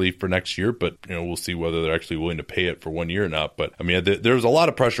tax relief for next year, but we'll see whether they're actually willing to pay it for 1 year or not. But I mean, there's a lot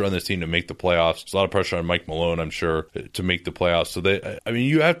of pressure on this team to make the playoffs. There's a lot of pressure on Mike Malone, I'm sure, to make the playoffs. So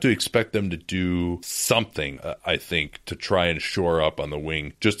you have to expect them to do something, I think, to try and shore up on the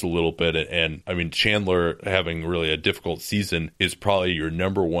wing just a little bit. And I mean, Chandler having really a difficult season is probably your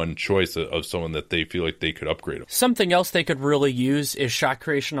number one choice of someone that they feel like they could upgrade him. Something else they could really use is shot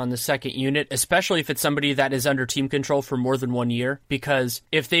creation on the second unit, especially if it's somebody that is under team control for more than 1 year. Because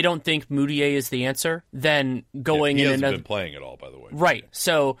if they don't think Mudiay is the answer, then going he in hasn't another been playing at all, by the way. Right.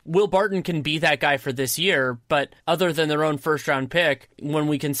 So Will Barton can be that guy for this year, but other than their own first round pick, when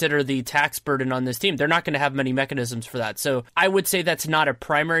we consider the tax burden on this team, they're not going to have many mechanisms for that. So I would say that's not a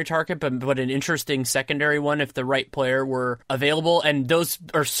primary target, but an interesting secondary one if the right player were available. And those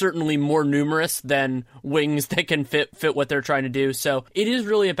are certainly more numerous than wings that can fit what they're trying to do. So it is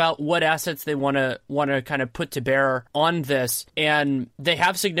really about what assets they want to kind of put to bear on this. And they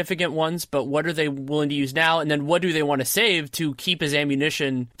have significant ones, but what are they willing to use now? And then what do they want to save to keep as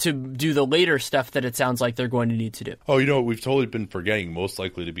ammunition to do the later stuff that it sounds like they're going to need to do? Oh, we've totally been forgetting most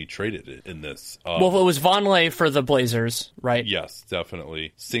likely to be traded in this. Well, it was Vonleh for the Blazers, right? Yes,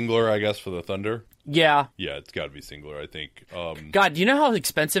 definitely. Singler, I guess, for the Thunder. Yeah. Yeah, it's got to be Singler, I think. God, do you know how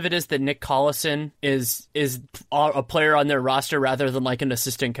expensive it is that Nick Collison is a player on their roster rather than like an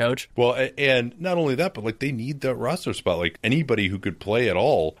assistant coach? Well, and not only that, but like they need that roster spot. Like anybody who could play at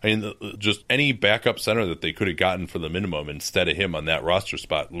all. I mean, just any backup center that they could have gotten for the minimum instead of him on that roster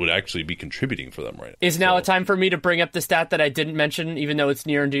spot would actually be contributing for them right now. Is now a time for me to bring up the stat that I didn't mention, even though it's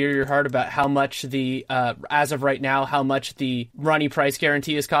near and dear to your heart, about how much as of right now, how much the Ronnie Price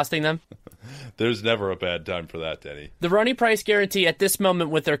guarantee is costing them? There's never a bad time for that, Denny. The Ronnie Price guarantee at this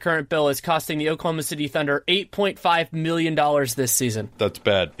moment with their current bill is costing the Oklahoma City Thunder $8.5 million this season. That's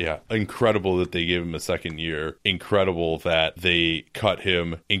bad. Yeah. Incredible that they gave him a second year. Incredible that they cut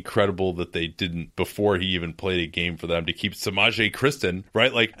him. Incredible that they didn't, before he even played a game for them, to keep Samaje Cristen,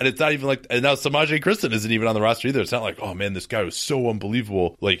 right? Like, and it's not even like, and now Samaje Cristen isn't even on the roster either. It's not like, oh man, this guy was so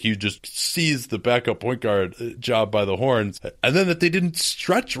unbelievable. Like, you just seized the backup point guard job by the horns. And then that they didn't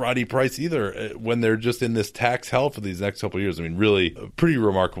stretch Ronnie Price either when they're just in this tax hell for these next couple of years. I mean, really pretty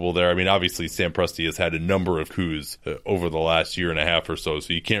remarkable there. I mean, obviously Sam Presti has had a number of coups over the last year and a half or so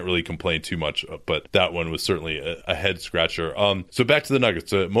you can't really complain too much, but that one was certainly a head scratcher. So back to the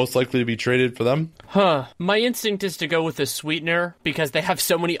Nuggets. Most likely to be traded for them? My instinct is to go with a sweetener because they have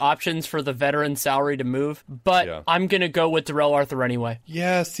so many options for the veteran salary to move, but yeah. I'm going to go with Darrell Arthur anyway.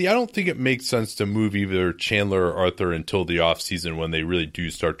 Yeah, see, I don't think it makes sense to move either Chandler or Arthur until the offseason when they really do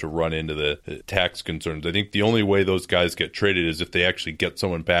start to run into the tax concerns. I think the only way those guys get traded is if they actually get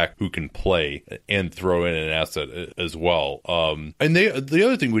someone back who can play and throw in an asset as well. And the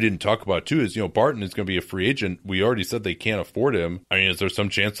other thing we didn't talk about too is, Barton is going to be a free agent. We already said they can't afford him. I mean, is there some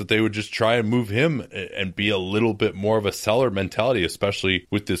chance that they would just try and move him and be a little bit more of a seller mentality, especially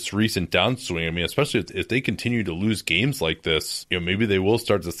with this recent downswing? I mean, especially if they continue to lose games like this, maybe they will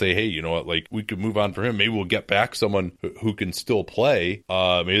start to say, hey, you know what, like we could move on for him. Maybe we'll get back someone who can still play.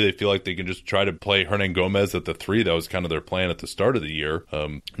 Maybe they feel like they can just try to play Hernan Gomez at the 3. That was kind of their plan at the start of the year.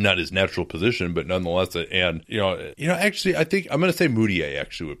 Not his natural position, but nonetheless. And, actually, I think I'm going to say Mudiay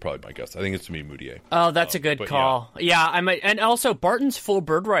actually would probably be my guess. I think it's to me Mudiay. Oh, that's a good call. Yeah, I might. And also Barton's full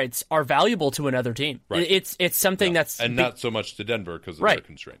bird rights are valuable to another team. Right. It's something that's... And not so much to Denver because of their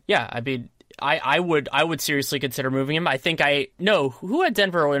constraint. Yeah, I mean... I would seriously consider moving him. I think who had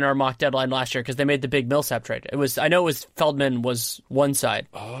Denver in our mock deadline last year because they made the big Millsap trade. I know it was Feldman was one side.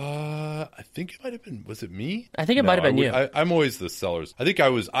 I think it might have been. Was it me? I think it might have been you. I'm always the sellers. I think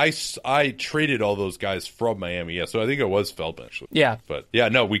I traded all those guys from Miami. Yeah, so I think it was Feldman actually. Yeah, but yeah,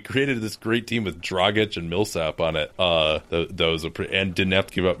 no, we created this great team with Dragic and Millsap on it. That was and didn't have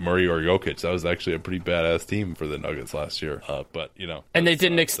to give up Murray or Jokic. That was actually a pretty badass team for the Nuggets last year. But and they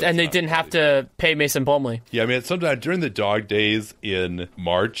didn't have to pay Mason Plumlee. Yeah, I mean, sometimes during the dog days in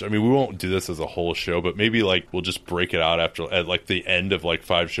March, I mean, we won't do this as a whole show, but maybe like we'll just break it out at like the end of like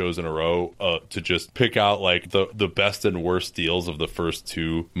 5 shows in a row to just pick out like the best and worst deals of the first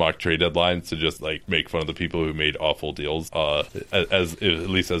 2 mock trade deadlines to just like make fun of the people who made awful deals as at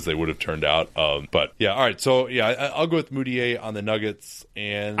least as they would have turned out. But yeah, all right. So yeah, I'll go with Mudiay on the Nuggets,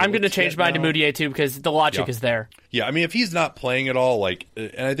 and I'm going to change mine to Mudiay too because the logic is there. Yeah, I mean, if he's not playing at all, like,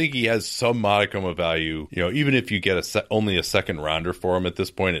 and I think he has some modicum of value, even if you get only a second rounder for him at this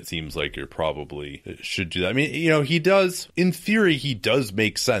point, it seems like you probably should do that. I mean, he does, in theory, he does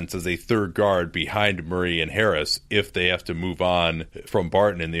make sense as a third guard behind Murray and Harris if they have to move on from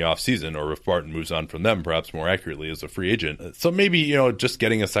Barton in the offseason, or if Barton moves on from them, perhaps more accurately, as a free agent. So maybe, just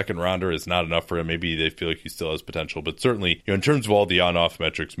getting a second rounder is not enough for him. Maybe they feel like he still has potential, but certainly, in terms of all the on-off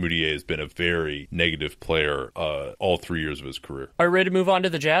metrics, Mudiay has been a very negative player all 3 years of his career. Are you ready to move on to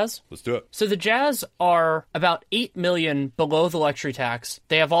the Jazz? Let's do it. So the Jazz are about $8 million below the luxury tax.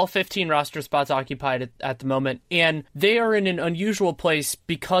 They have all 15 roster spots occupied at the moment, and they are in an unusual place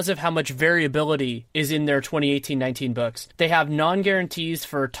because of how much variability is in their 2018-19 books. They have non-guarantees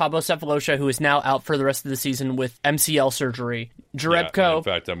for Thabo Sefolosha, who is now out for the rest of the season with MCL surgery. Jerebko. Yeah, in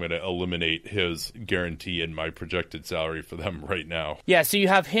fact, I'm going to eliminate his guarantee in my projected salary for them right now. Yeah, so you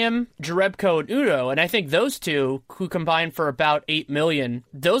have him, Jerebko, and Udo, and I think those two, who combine for about $8 million,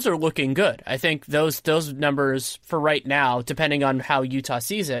 those are looking good. I think those numbers for right now, depending on how Utah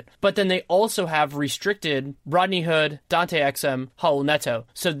sees it. But then they also have restricted Rodney Hood, Dante Exum, Raul Neto.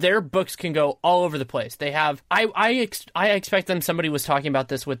 So their books can go all over the place. They have, I expect them, somebody was talking about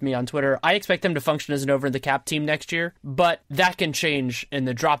this with me on Twitter, I expect them to function as an over-the-cap team next year, but that can change in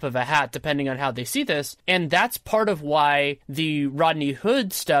the drop of a hat depending on how they see this. And that's part of why the Rodney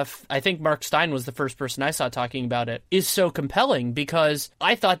Hood stuff, I think Mark Stein was the first person I saw talking about it, is so compelling, because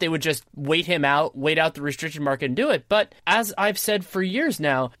I thought they would just wait out the restricted market and do it. But as I've said for years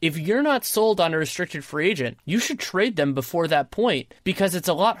now, if you're not sold on a restricted free agent, you should trade them before that point, because it's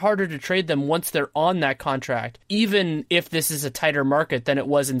a lot harder to trade them once they're on that contract, even if this is a tighter market than it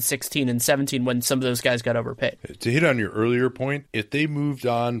was in 16 and 17 when some of those guys got overpaid. To hit on your earlier point, if they moved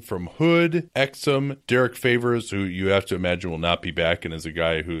on from Hood, Exum, Derek Favors, who you have to imagine will not be back and is a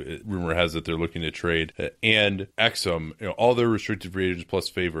guy who rumor has that they're looking to trade, and Exum, all their restricted free agents plus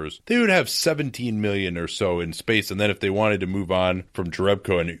Favors, they would have 17 million or so in space. And then if they wanted to move on from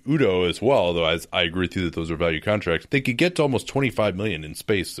Jerebko and Udo as well, though as I agree with you that those are value contracts, they could get to almost 25 million in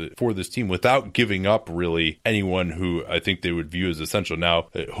space for this team without giving up really anyone who I think they would view as essential. Now,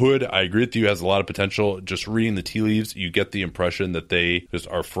 Hood, I agree with you, has a lot of potential. Just reading the tea leaves, you get the impression that they just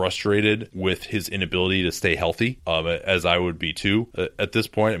are frustrated with his inability to stay healthy, as I would be too at this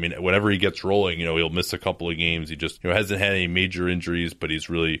point. I mean, whenever he gets rolling, he'll miss a couple of games. He just hasn't had any major injuries, but he's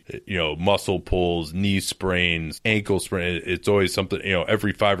really, muscle pulls, knee sprains, ankle sprain. It's always something,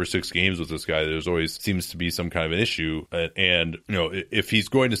 every 5 or 6 games with this guy, there's always seems to be some kind of an issue. And, if he's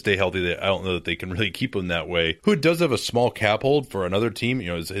going to stay healthy, I don't know that they can really keep him that way. Hood does have a small cap hold for another team.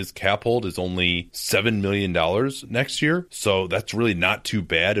 His cap hold is only $7 million next year. So that's really not too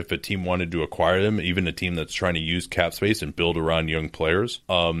bad if a team wanted to acquire him, even a team that's trying to use cap space and build around young players.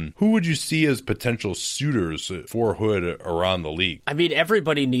 Who would you see as potential suitors for Hood around the league? I mean,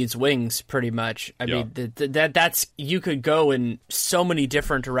 everybody needs wings pretty much. I mean, that's, you could go in so many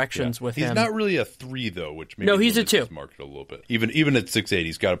different directions with him. He's not really a 3 though, which maybe he's a 2. Market a little bit. Even at 6'8",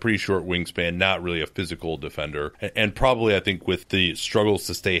 he's got a pretty short wingspan, not really a physical defender, and probably I think with the struggles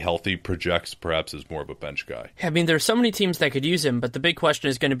to stay healthy, projects perhaps as more of a bench guy. I mean, there's so many teams that could use him, but the big question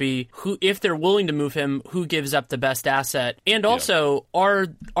is going to be who, if they're willing to move him, who gives up the best asset, and also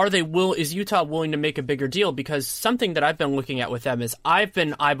is Utah willing to make a bigger deal? Because something that I've been looking at with them is I've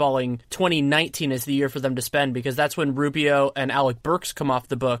been eyeballing 2019 as the year for them to spend, because that's when Rubio and Alec Burks come off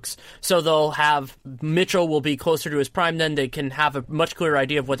the books. So they'll have Mitchell will be closer to his prime then. They can have a much clearer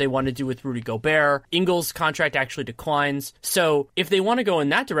idea of what they want to do with Rudy Gobert. Ingles' contract actually declines. So if they want to go in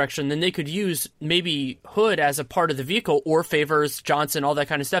that direction, then they could use maybe Hood as a part of the vehicle, or Favors, Johnson, all that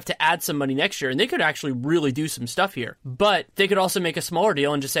kind of stuff to add some money next year. And they could actually really do some stuff here. But they could also make a smaller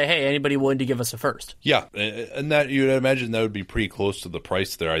deal and just say, hey, anybody willing to give us a first? Yeah, and that you'd imagine that would be pretty close to the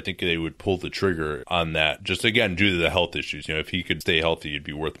price there. I think they would pull the trigger on that, just again due to the health issues. If he could stay healthy, he'd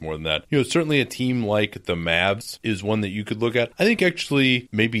be worth more than that. Certainly a team like the Mavs is one that you could look at. I think actually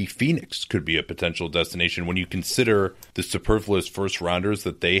maybe Phoenix could be a potential destination when you consider the superfluous first rounders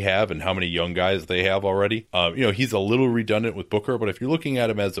that they have and how many young guys they have already. He's a little redundant with Booker, but if you're looking at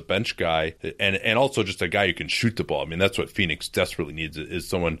him as a bench guy and also just a guy who can shoot the ball, I mean, that's what Phoenix desperately needs, is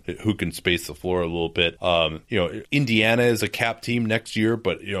someone who can space the floor a little bit. Indiana is a cap team next year,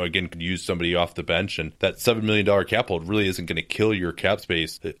 but again, could use somebody off the bench, and that $7 million cap hold really isn't going to kill your cap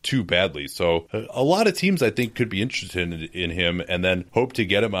space too badly. So a lot of teams I think could be interested in him, and then hope to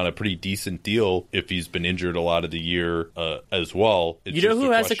get him on a pretty decent deal if he's been injured a lot of the year as well. It's go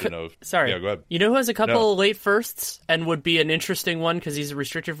ahead. You know who has a couple late firsts and would be an interesting one because he's a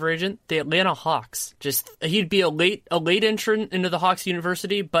restricted free agent? The Atlanta Hawks. He'd be a late entrant into the Hawks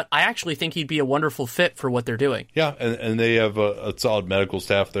university, but I actually think he'd be a wonderful fit for what they're doing. Yeah, and they have a solid medical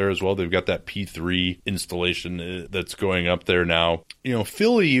staff there as well. They've got that P3 installation that's going up there now.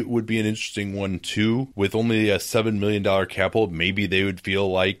 Philly would be an interesting one too. With only a $7 million cap hold, maybe they would feel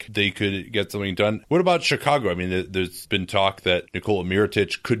like they could get something done. What about Chicago? I mean, there's been talk that Nikola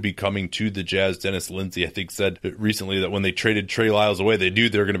Mirotic could be coming to the Jazz. Dennis Lindsey, I think, said recently that when they traded Trey Lyles away, they knew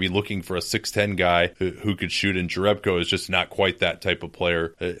they were going to be looking for a 6'10 guy who could shoot, and Jerebko is just not quite that type of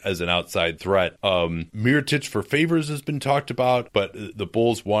player as an outside threat. Mirotic for Favors has been talked about, but the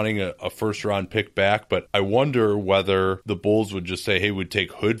Bulls wanting a first-round pick back. But I wonder whether the Bulls would just say, hey, we'd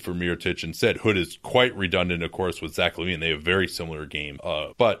take Hood for Mirotic instead. Hood is quite redundant, of course, with Zach LaVine. They have a very similar game.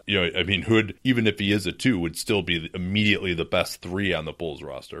 But, Hood, even if he is a 2, would still be immediately the best 3 on the Bulls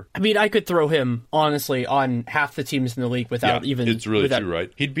roster. I mean, I could throw him, honestly, on half the teams teams in the league without it's really true,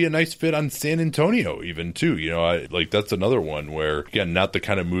 right? He'd be a nice fit on San Antonio even too. That's another one where, again, not the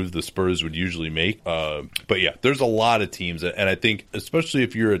kind of move the Spurs would usually make. But yeah, there's a lot of teams, and I think especially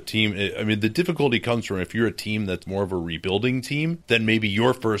if you're a team, I mean, the difficulty comes from if you're a team that's more of a rebuilding team, then maybe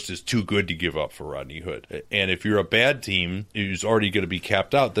your first is too good to give up for Rodney Hood. And if you're a bad team who's already going to be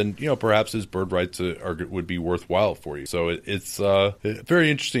capped out, then perhaps his bird rights would be worthwhile for you. So it's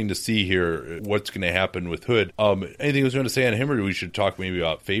very interesting to see here what's going to happen with Hood. Anything I was going to say on him, or we should talk maybe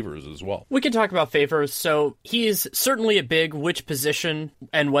about Favors as well? We can talk about Favors. So he's certainly a big. Which position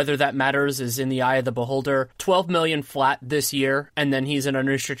and whether that matters is in the eye of the beholder. $12 million flat this year, and then he's an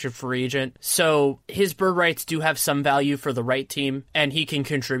unrestricted free agent. So his bird rights do have some value for the right team, and he can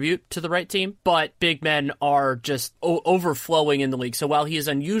contribute to the right team. But big men are just overflowing in the league. So while he is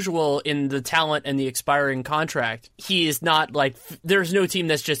unusual in the talent and the expiring contract, he is not like there's no team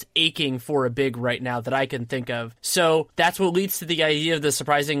that's just aching for a big right now that I can think of. So that's what leads to the idea of the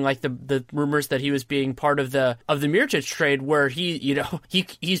surprising, like the rumors that he was being part of the Mirotic trade, where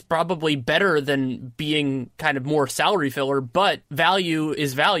he's probably better than being kind of more salary filler, but value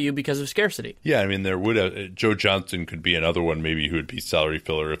is value because of scarcity. Yeah, I mean, there would Joe Johnson could be another one maybe who would be salary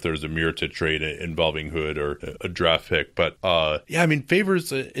filler if there's a Mirotic trade involving Hood or a draft pick. But yeah, I mean,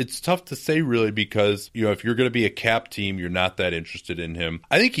 Favors, it's tough to say really because if you're going to be a cap team, you're not that interested in him.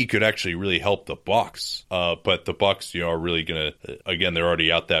 I think he could actually really help the Bucks, but the Bucks are really going to, again, they're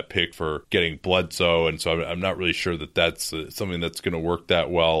already out that pick for getting Bledsoe, and so I'm not really sure that that's something that's going to work that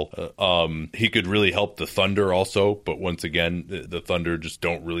well. He could really help the Thunder also, but once again, the Thunder just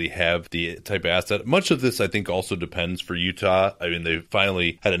don't really have the type of asset. Much of this, I think, also depends for Utah. I mean, they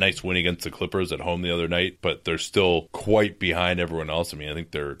finally had a nice win against the Clippers at home the other night, but they're still quite behind everyone else. I mean, I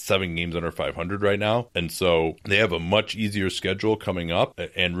think they're 7 games under 500 right now, and so they have a much easier schedule coming up,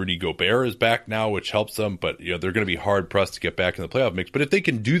 and Rudy Gobert is back now, which helps them, but they're going to be hard-pressed to get back in the playoff mix. But if they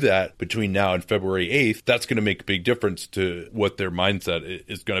can do that between now and February 8th, that's going to make a big difference to what their mindset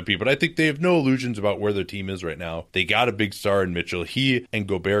is going to be. But I think they have no illusions about where their team is right now. They got a big star in Mitchell. He and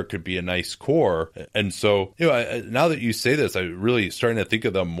Gobert could be a nice core. And so, now that you say this, I'm really starting to think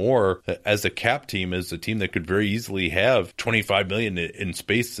of them more as a cap team, as a team that could very easily have $25 million in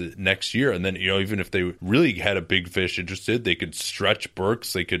space next year. And then, even if they really had a big fish interested, they could stretch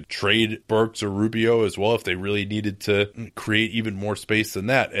Burks. They could trade Burks or Rubio as well if they really needed to create even more space than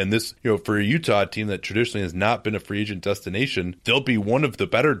that. And this, for a Utah team that traditionally has not been a free agent destination, they'll be one of the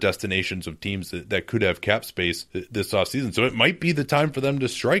better destinations of teams that could have cap space this offseason. So it might be the time for them to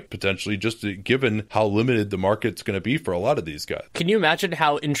strike potentially, just given how limited the market's going to be for a lot of these guys. Can you imagine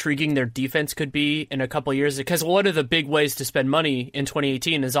how intriguing their defense could be in a couple of years? Because one of the big ways to spend money in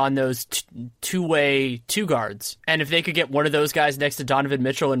 2018 is on those two-way two guards. And if they could get one of those guys next to Donovan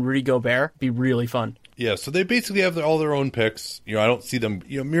Mitchell and Rudy Gobert, it'd be really fun. Yeah, so they basically have all their own picks. I don't see them.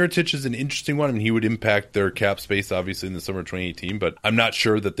 Mirotic is an interesting one. I mean, he would impact their cap space, obviously, in the summer of 2018, but I'm not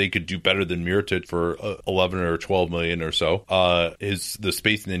sure that they could do better than Mirotic for 11 or 12 million or so. The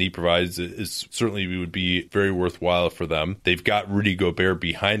spacing that he provides is certainly would be very worthwhile for them. They've got Rudy Gobert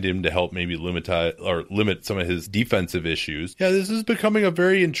behind him to help maybe limit some of his defensive issues. Yeah, this is becoming a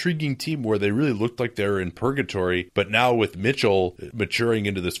very intriguing team where they really looked like they were in purgatory, but now with Mitchell maturing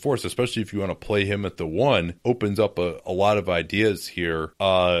into this force, especially if you want to play him at the one, opens up a lot of ideas here.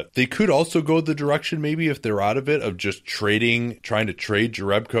 They could also go the direction, maybe if they're out of it, of just trying to trade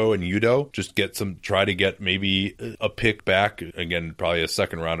Jerebko and Udo, just try to get maybe a pick back. Again, probably a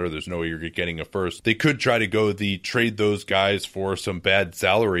second rounder. There's no way you're getting a first. They could try to go trade those guys for some bad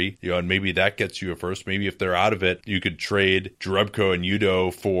salary, and maybe that gets you a first. Maybe if they're out of it, you could trade Jerebko and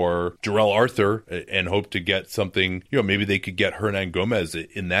Udo for Jarrell Arthur and hope to get something, maybe they could get Hernan Gomez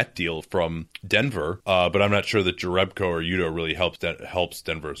in that deal from Denver. But I'm not sure that Jerebko or Udo really helps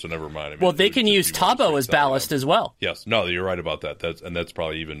Denver, so never mind. I mean, they can use Tabo as ballast as well. Yes, no, you're right about that. That's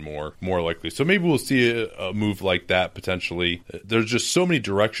probably even more likely. So maybe we'll see a move like that potentially. There's just so many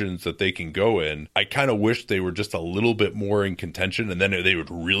directions that they can go in. I kind of wish they were just a little bit more in contention, and then they would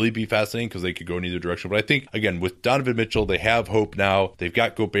really be fascinating because they could go in either direction. But I think, again, with Donovan Mitchell, they have hope now. They've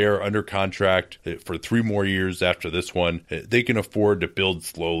got Gobert under contract for 3 more years after this one. They can afford to build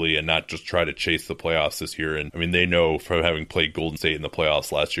slowly and not just try to chase the playoffs this year. And I mean, they know from having played Golden State in the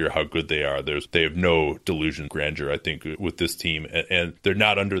playoffs last year how good they are. They have no delusion of grandeur, I think, with this team, and they're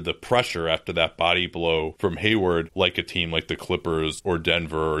not under the pressure after that body blow from Hayward like a team like the Clippers or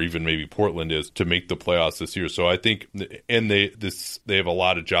Denver or even maybe Portland is to make the playoffs this year. So I think, and they have a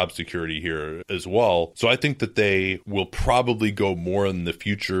lot of job security here as well. So I think that they will probably go more in the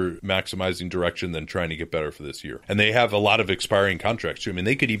future maximizing direction than trying to get better for this year. And they have a lot of expiring contracts too. I mean,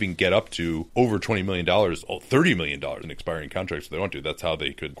 they could even get up to over $20 million, $30 million in expiring contracts if they want to. That's how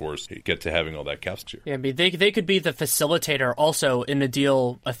they could, of course, get to having all that cap space. Yeah, I mean, they could be the facilitator also in a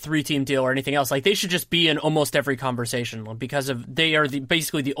deal, a 3-team deal or anything else. Like, they should just be in almost every conversation because they are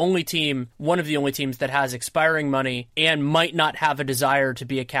basically the only team, one of the only teams that has expiring money and might not have a desire to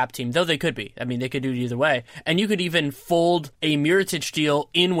be a cap team, though they could be. I mean, they could do it either way. And you could even fold a Mirotic deal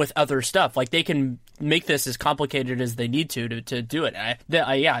in with other stuff. Like, they can make this as complicated as they need to do it.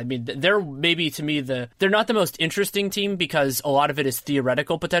 I mean, they're maybe, to me, they're not the most interesting team because a lot of it is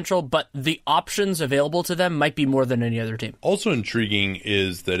theoretical potential, but the options available to them might be more than any other team. Also intriguing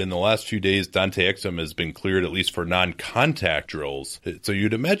is that in the last few days, Dante Exum has been cleared at least for non-contact drills. So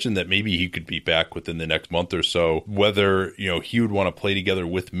you'd imagine that maybe he could be back within the next month or so. Whether, he would want to play together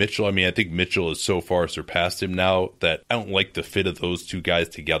with Mitchell. I mean, I think Mitchell has so far surpassed him now that I don't like the fit of those two guys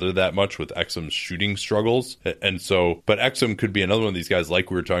together that much with Exum's shooting struggles. And so, but Exum could be another one of these guys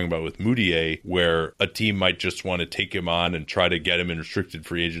like we were talking about with Moutier, where a team might just want to take him on and try to get him in restricted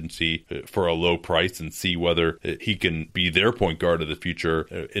free agency for a low price and see whether he can be their point guard of the future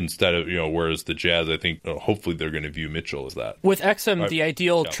instead of, whereas the Jazz, I think, hopefully they're going to view Mitchell as that. With Exum, the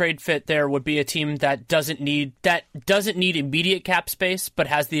ideal trade fit there would be a team that doesn't need immediate cap space, but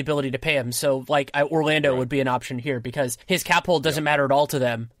has the ability to pay him. So like Orlando would be an option here because his cap hold doesn't matter at all to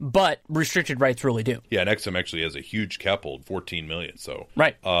them, but restricted rights really do. Yeah, and Exum actually has a huge cap hold, $14 million. So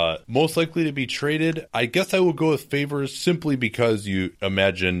right. Most likely to be traded, I guess I will go with Favors simply because you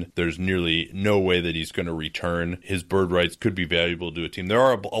imagine there's nearly no way that he's going to return. His bird rights could be valuable to a team. There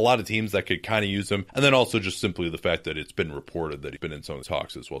are a lot of teams that could kind of use him, and then also just simply the fact that it's been reported that he's been in some of the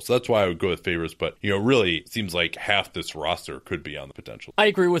talks as well. So that's why I would go with Favors, but really it seems like half this roster could be on the potential. I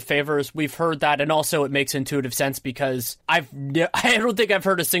agree with Favors. We've heard that, and also it makes intuitive sense because I don't think I've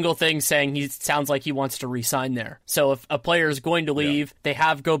heard a single thing saying he sounds like he wants to re-sign there. So if a player is going to leave, they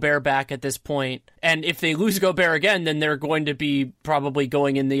have Gobert back at this point, and if they lose Gobert again, then they're going to be probably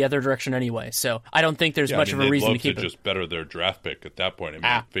going in the other direction anyway. So I don't think there's much of a reason to keep him. Just better their draft pick at that point. I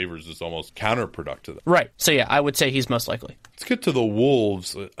mean, Favors is almost counterproductive to them. Right. So yeah, I would say he's most likely. Let's get to the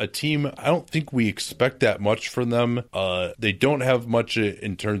Wolves, a team I don't think we expect that much from them. They don't have much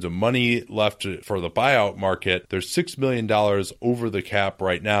in terms of money left for the buyout market. They're $6 million over the cap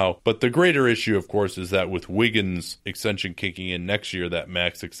right now. But the greater issue, of course, is that with Wiggins' extension kicking in next year, that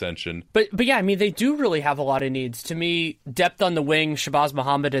max extension. But yeah, I mean, they do really have a lot of needs. To me, depth on the wing, Shabazz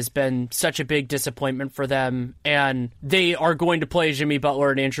Muhammad has been such a big disappointment for them. And they are going to play Jimmy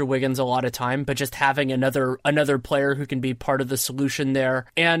Butler and Andrew Wiggins a lot of time, but just having another player who can be part of the solution there.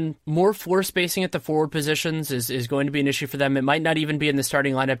 And more floor spacing at the forward positions is going to be an issue for them. It might not even be in the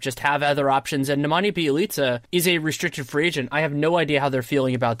starting lineup, just have other options. And Nemanja Bjelica is a restricted free agent. I have no idea how they're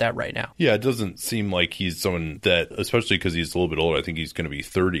feeling about that right now. Yeah, it doesn't seem like he's someone that, especially because he's a little bit older, I think he's going to be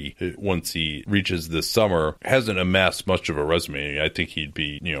 30 once he reaches this summer, hasn't amassed much of a resume. I think he'd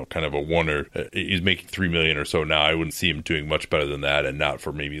be, kind of a one or he's making $3 million or so now. I wouldn't see him doing much better than that, and not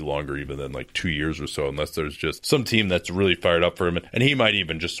for maybe longer, even than like 2 years or so, unless there's just some team that's really fired up for him. And he might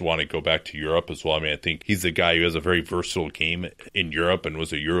even just want to go back to Europe as well. I mean, I think he's a guy who has a very versatile game in Europe and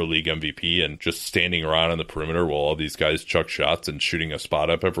was a EuroLeague MVP, and just standing around on the perimeter while all these guys chuck shots and shooting a spot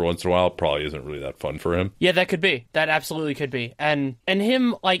up every once in a while probably isn't really that fun for him. Yeah, that could be. That absolutely could be. And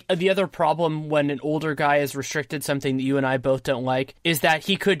him, like, the other problem when an older guy is restricted, something that you and I both don't like, is that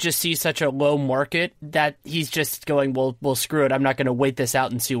he could just see such a low market that he's just going, well, screw it. I'm not going to wait this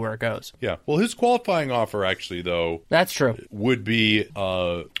out and see where it goes. Yeah. Well, his qualifying offer actually, though, that's true, would be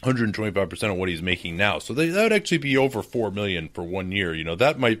 125% of what he's making now. So that would actually be over $4 million for 1 year.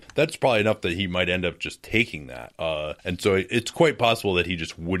 That's probably enough that he might end up just taking that. And so it's quite possible that he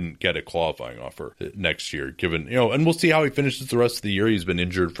just wouldn't get a qualifying offer next year, given, and we'll see how he finishes the rest of the year. He's been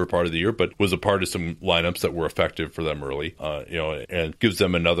injured for part of the year, but was a part of some lineups that were effective for them early, and gives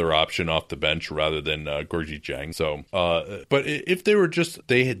them another option off the bench rather than Gorgui Dieng. So, but if they were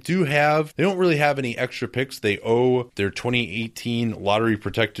they don't really have any extra picks. They owe their 2018 lottery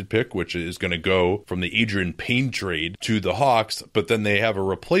protected pick, which is going to go from the Adrian Payne trade to the Hawks, but then they have a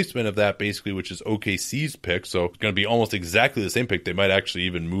replacement of that basically, which is OKC's pick. So it's going to be almost exactly the same pick. They might actually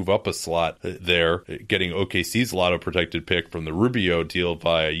even move up a slot there, getting OKC's lotto protected pick from the Rubio deal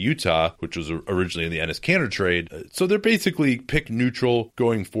via Utah, which was originally in the Enes Kanter trade. So they're basically pick neutral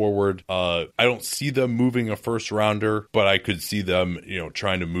going forward. I don't see them moving a first rounder, but I could see them,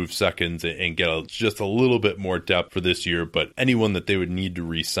 trying to move seconds and get just a little bit more depth for this year. But anyone that they would need to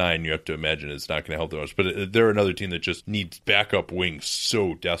re-sign, you have to imagine it's not going to help them much. But they're another team that just needs backup wings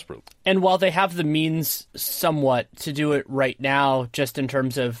so desperately. And while they have the means somewhat to do it right now, just in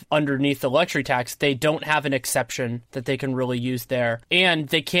terms of underneath the luxury tax, they don't have an exception that they can really use there. And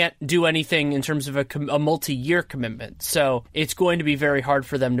they can't do anything in terms of a multi-year commitment. So it's going to be very hard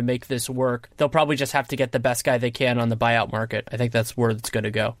for them to make this work. They'll probably just have to get the best guy they can on the buyout market. I think that's where it's going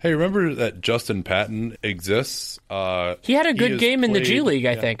to go. Hey, remember that Justin Patton exists? He had a good game in the G League,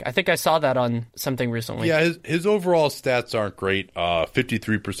 I think. I think I saw that on something recently. Yeah, his overall stats aren't great.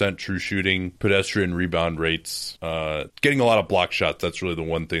 53% true shooting, pedestrian rebound rates, getting a lot of block shots. That's really the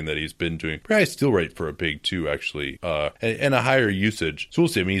one thing that he's been doing. Pretty high steal rate for a big too, actually, and a higher usage. So we'll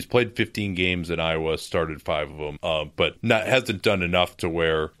see. I mean, he's played 15 games in Iowa, started 5 of them, but hasn't done enough to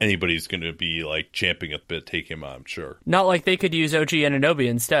where anybody's going to be like champing a bit, take him on, I'm sure. Not like they could use OG Anunoby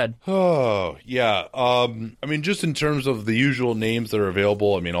instead. Oh, yeah. I mean, just in terms of the usual names that are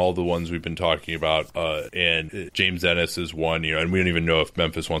available, I mean, all the ones we've been talking about, and James Ennis is one, and we don't even know if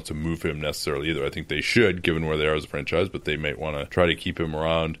Memphis wants to move him necessarily either. I think they should, given where they are as a franchise, but they might want to try to keep him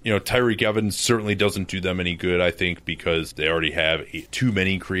around. Tyreek Evans certainly doesn't do them any good, I think, because they already have too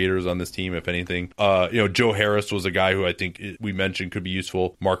many creators on this team, if anything. Joe Harris was a guy who I think we mentioned could be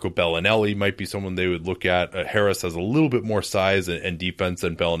useful. Marco Bellinelli might be someone they would look at. Harris has a little bit more size and defense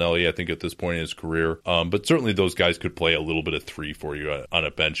than Bellinelli, I think, at this point in his career. But certainly those guys could play a little bit of 3 for you on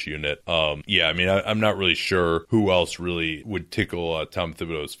a bench unit. I mean, I'm not really sure who else really would tickle Tom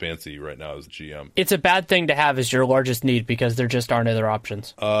Thibodeau's fancy right now as GM. It's a bad thing to have as your largest need because there just aren't other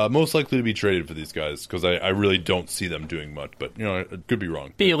options. Most likely to be traded for these guys because I really don't see them doing much, but it could be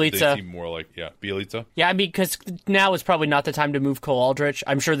wrong. Bielitsa. They seem more like, Bielitsa. Yeah, I mean, because now is probably not the time to move Cole Aldrich.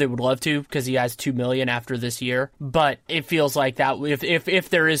 I'm sure they would love to because he has $2 million after this year, but it feels like that if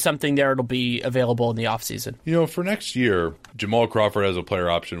there is something there, it'll be available in the offseason. For next year, Jamal Crawford has a player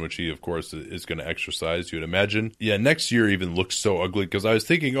option, which he, of course, is going to exercise, you would imagine. Yeah, next year even looks so ugly because I was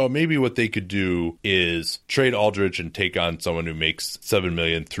thinking, maybe what they could do is trade Aldrich and take on someone who makes $7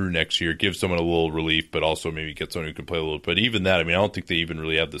 million through next year, give someone a little relief, but also maybe get someone who can play a little. But even that, I mean, I don't think they even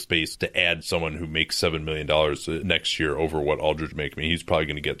really have the space to add someone who makes $7 million next year over what Aldrich makes. I mean, he's probably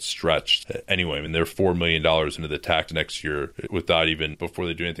going to get stretched anyway. I mean, they're $4 million into the tax next year without even before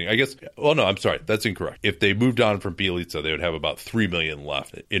they do anything. I guess, well, no, I'm sorry, that's incorrect. If they moved on from Bielitsa, they would have about $3 million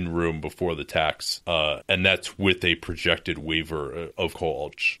left in room before the tax, and that's with a projected waiver of Cole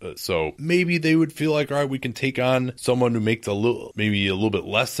Aldrich. So maybe they would feel like, all right, we can take on someone who makes maybe a little bit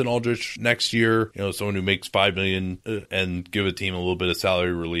less than Aldrich next year. Someone who makes $5 million and give a team a little bit of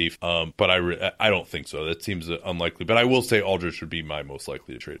salary relief. But I don't think so. That seems unlikely. But I will say Aldrich would be my most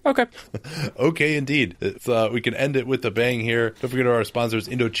likely to trade. Okay. Okay, indeed. We can end it with a bang here. Don't forget our sponsors,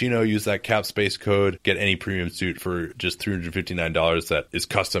 Indochino. Use that CapSpace code. Get any premium suit for just $359 that is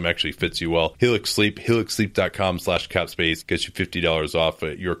custom, actually fits you well. Helix Sleep, helixsleep.com/capspace gets you $50 off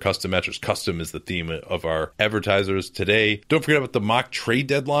your custom mattress. Custom is the theme of our advertisers today. Don't forget about the mock trade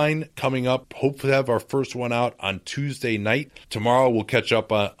deadline coming up. Hopefully have our first one out on Tuesday night. Tomorrow we'll catch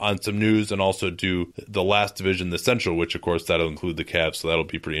up on some news and also do the last division, the Central, which of course that'll include the Cavs, so that'll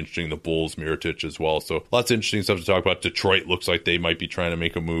be pretty interesting. The Bulls, Mirotic as well. So lots of interesting stuff to talk about. Detroit looks like they might be trying to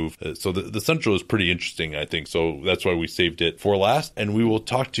make a move. So the Central is pretty interesting, I think. So that's why we saved it for last, and we will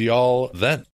talk to y'all then.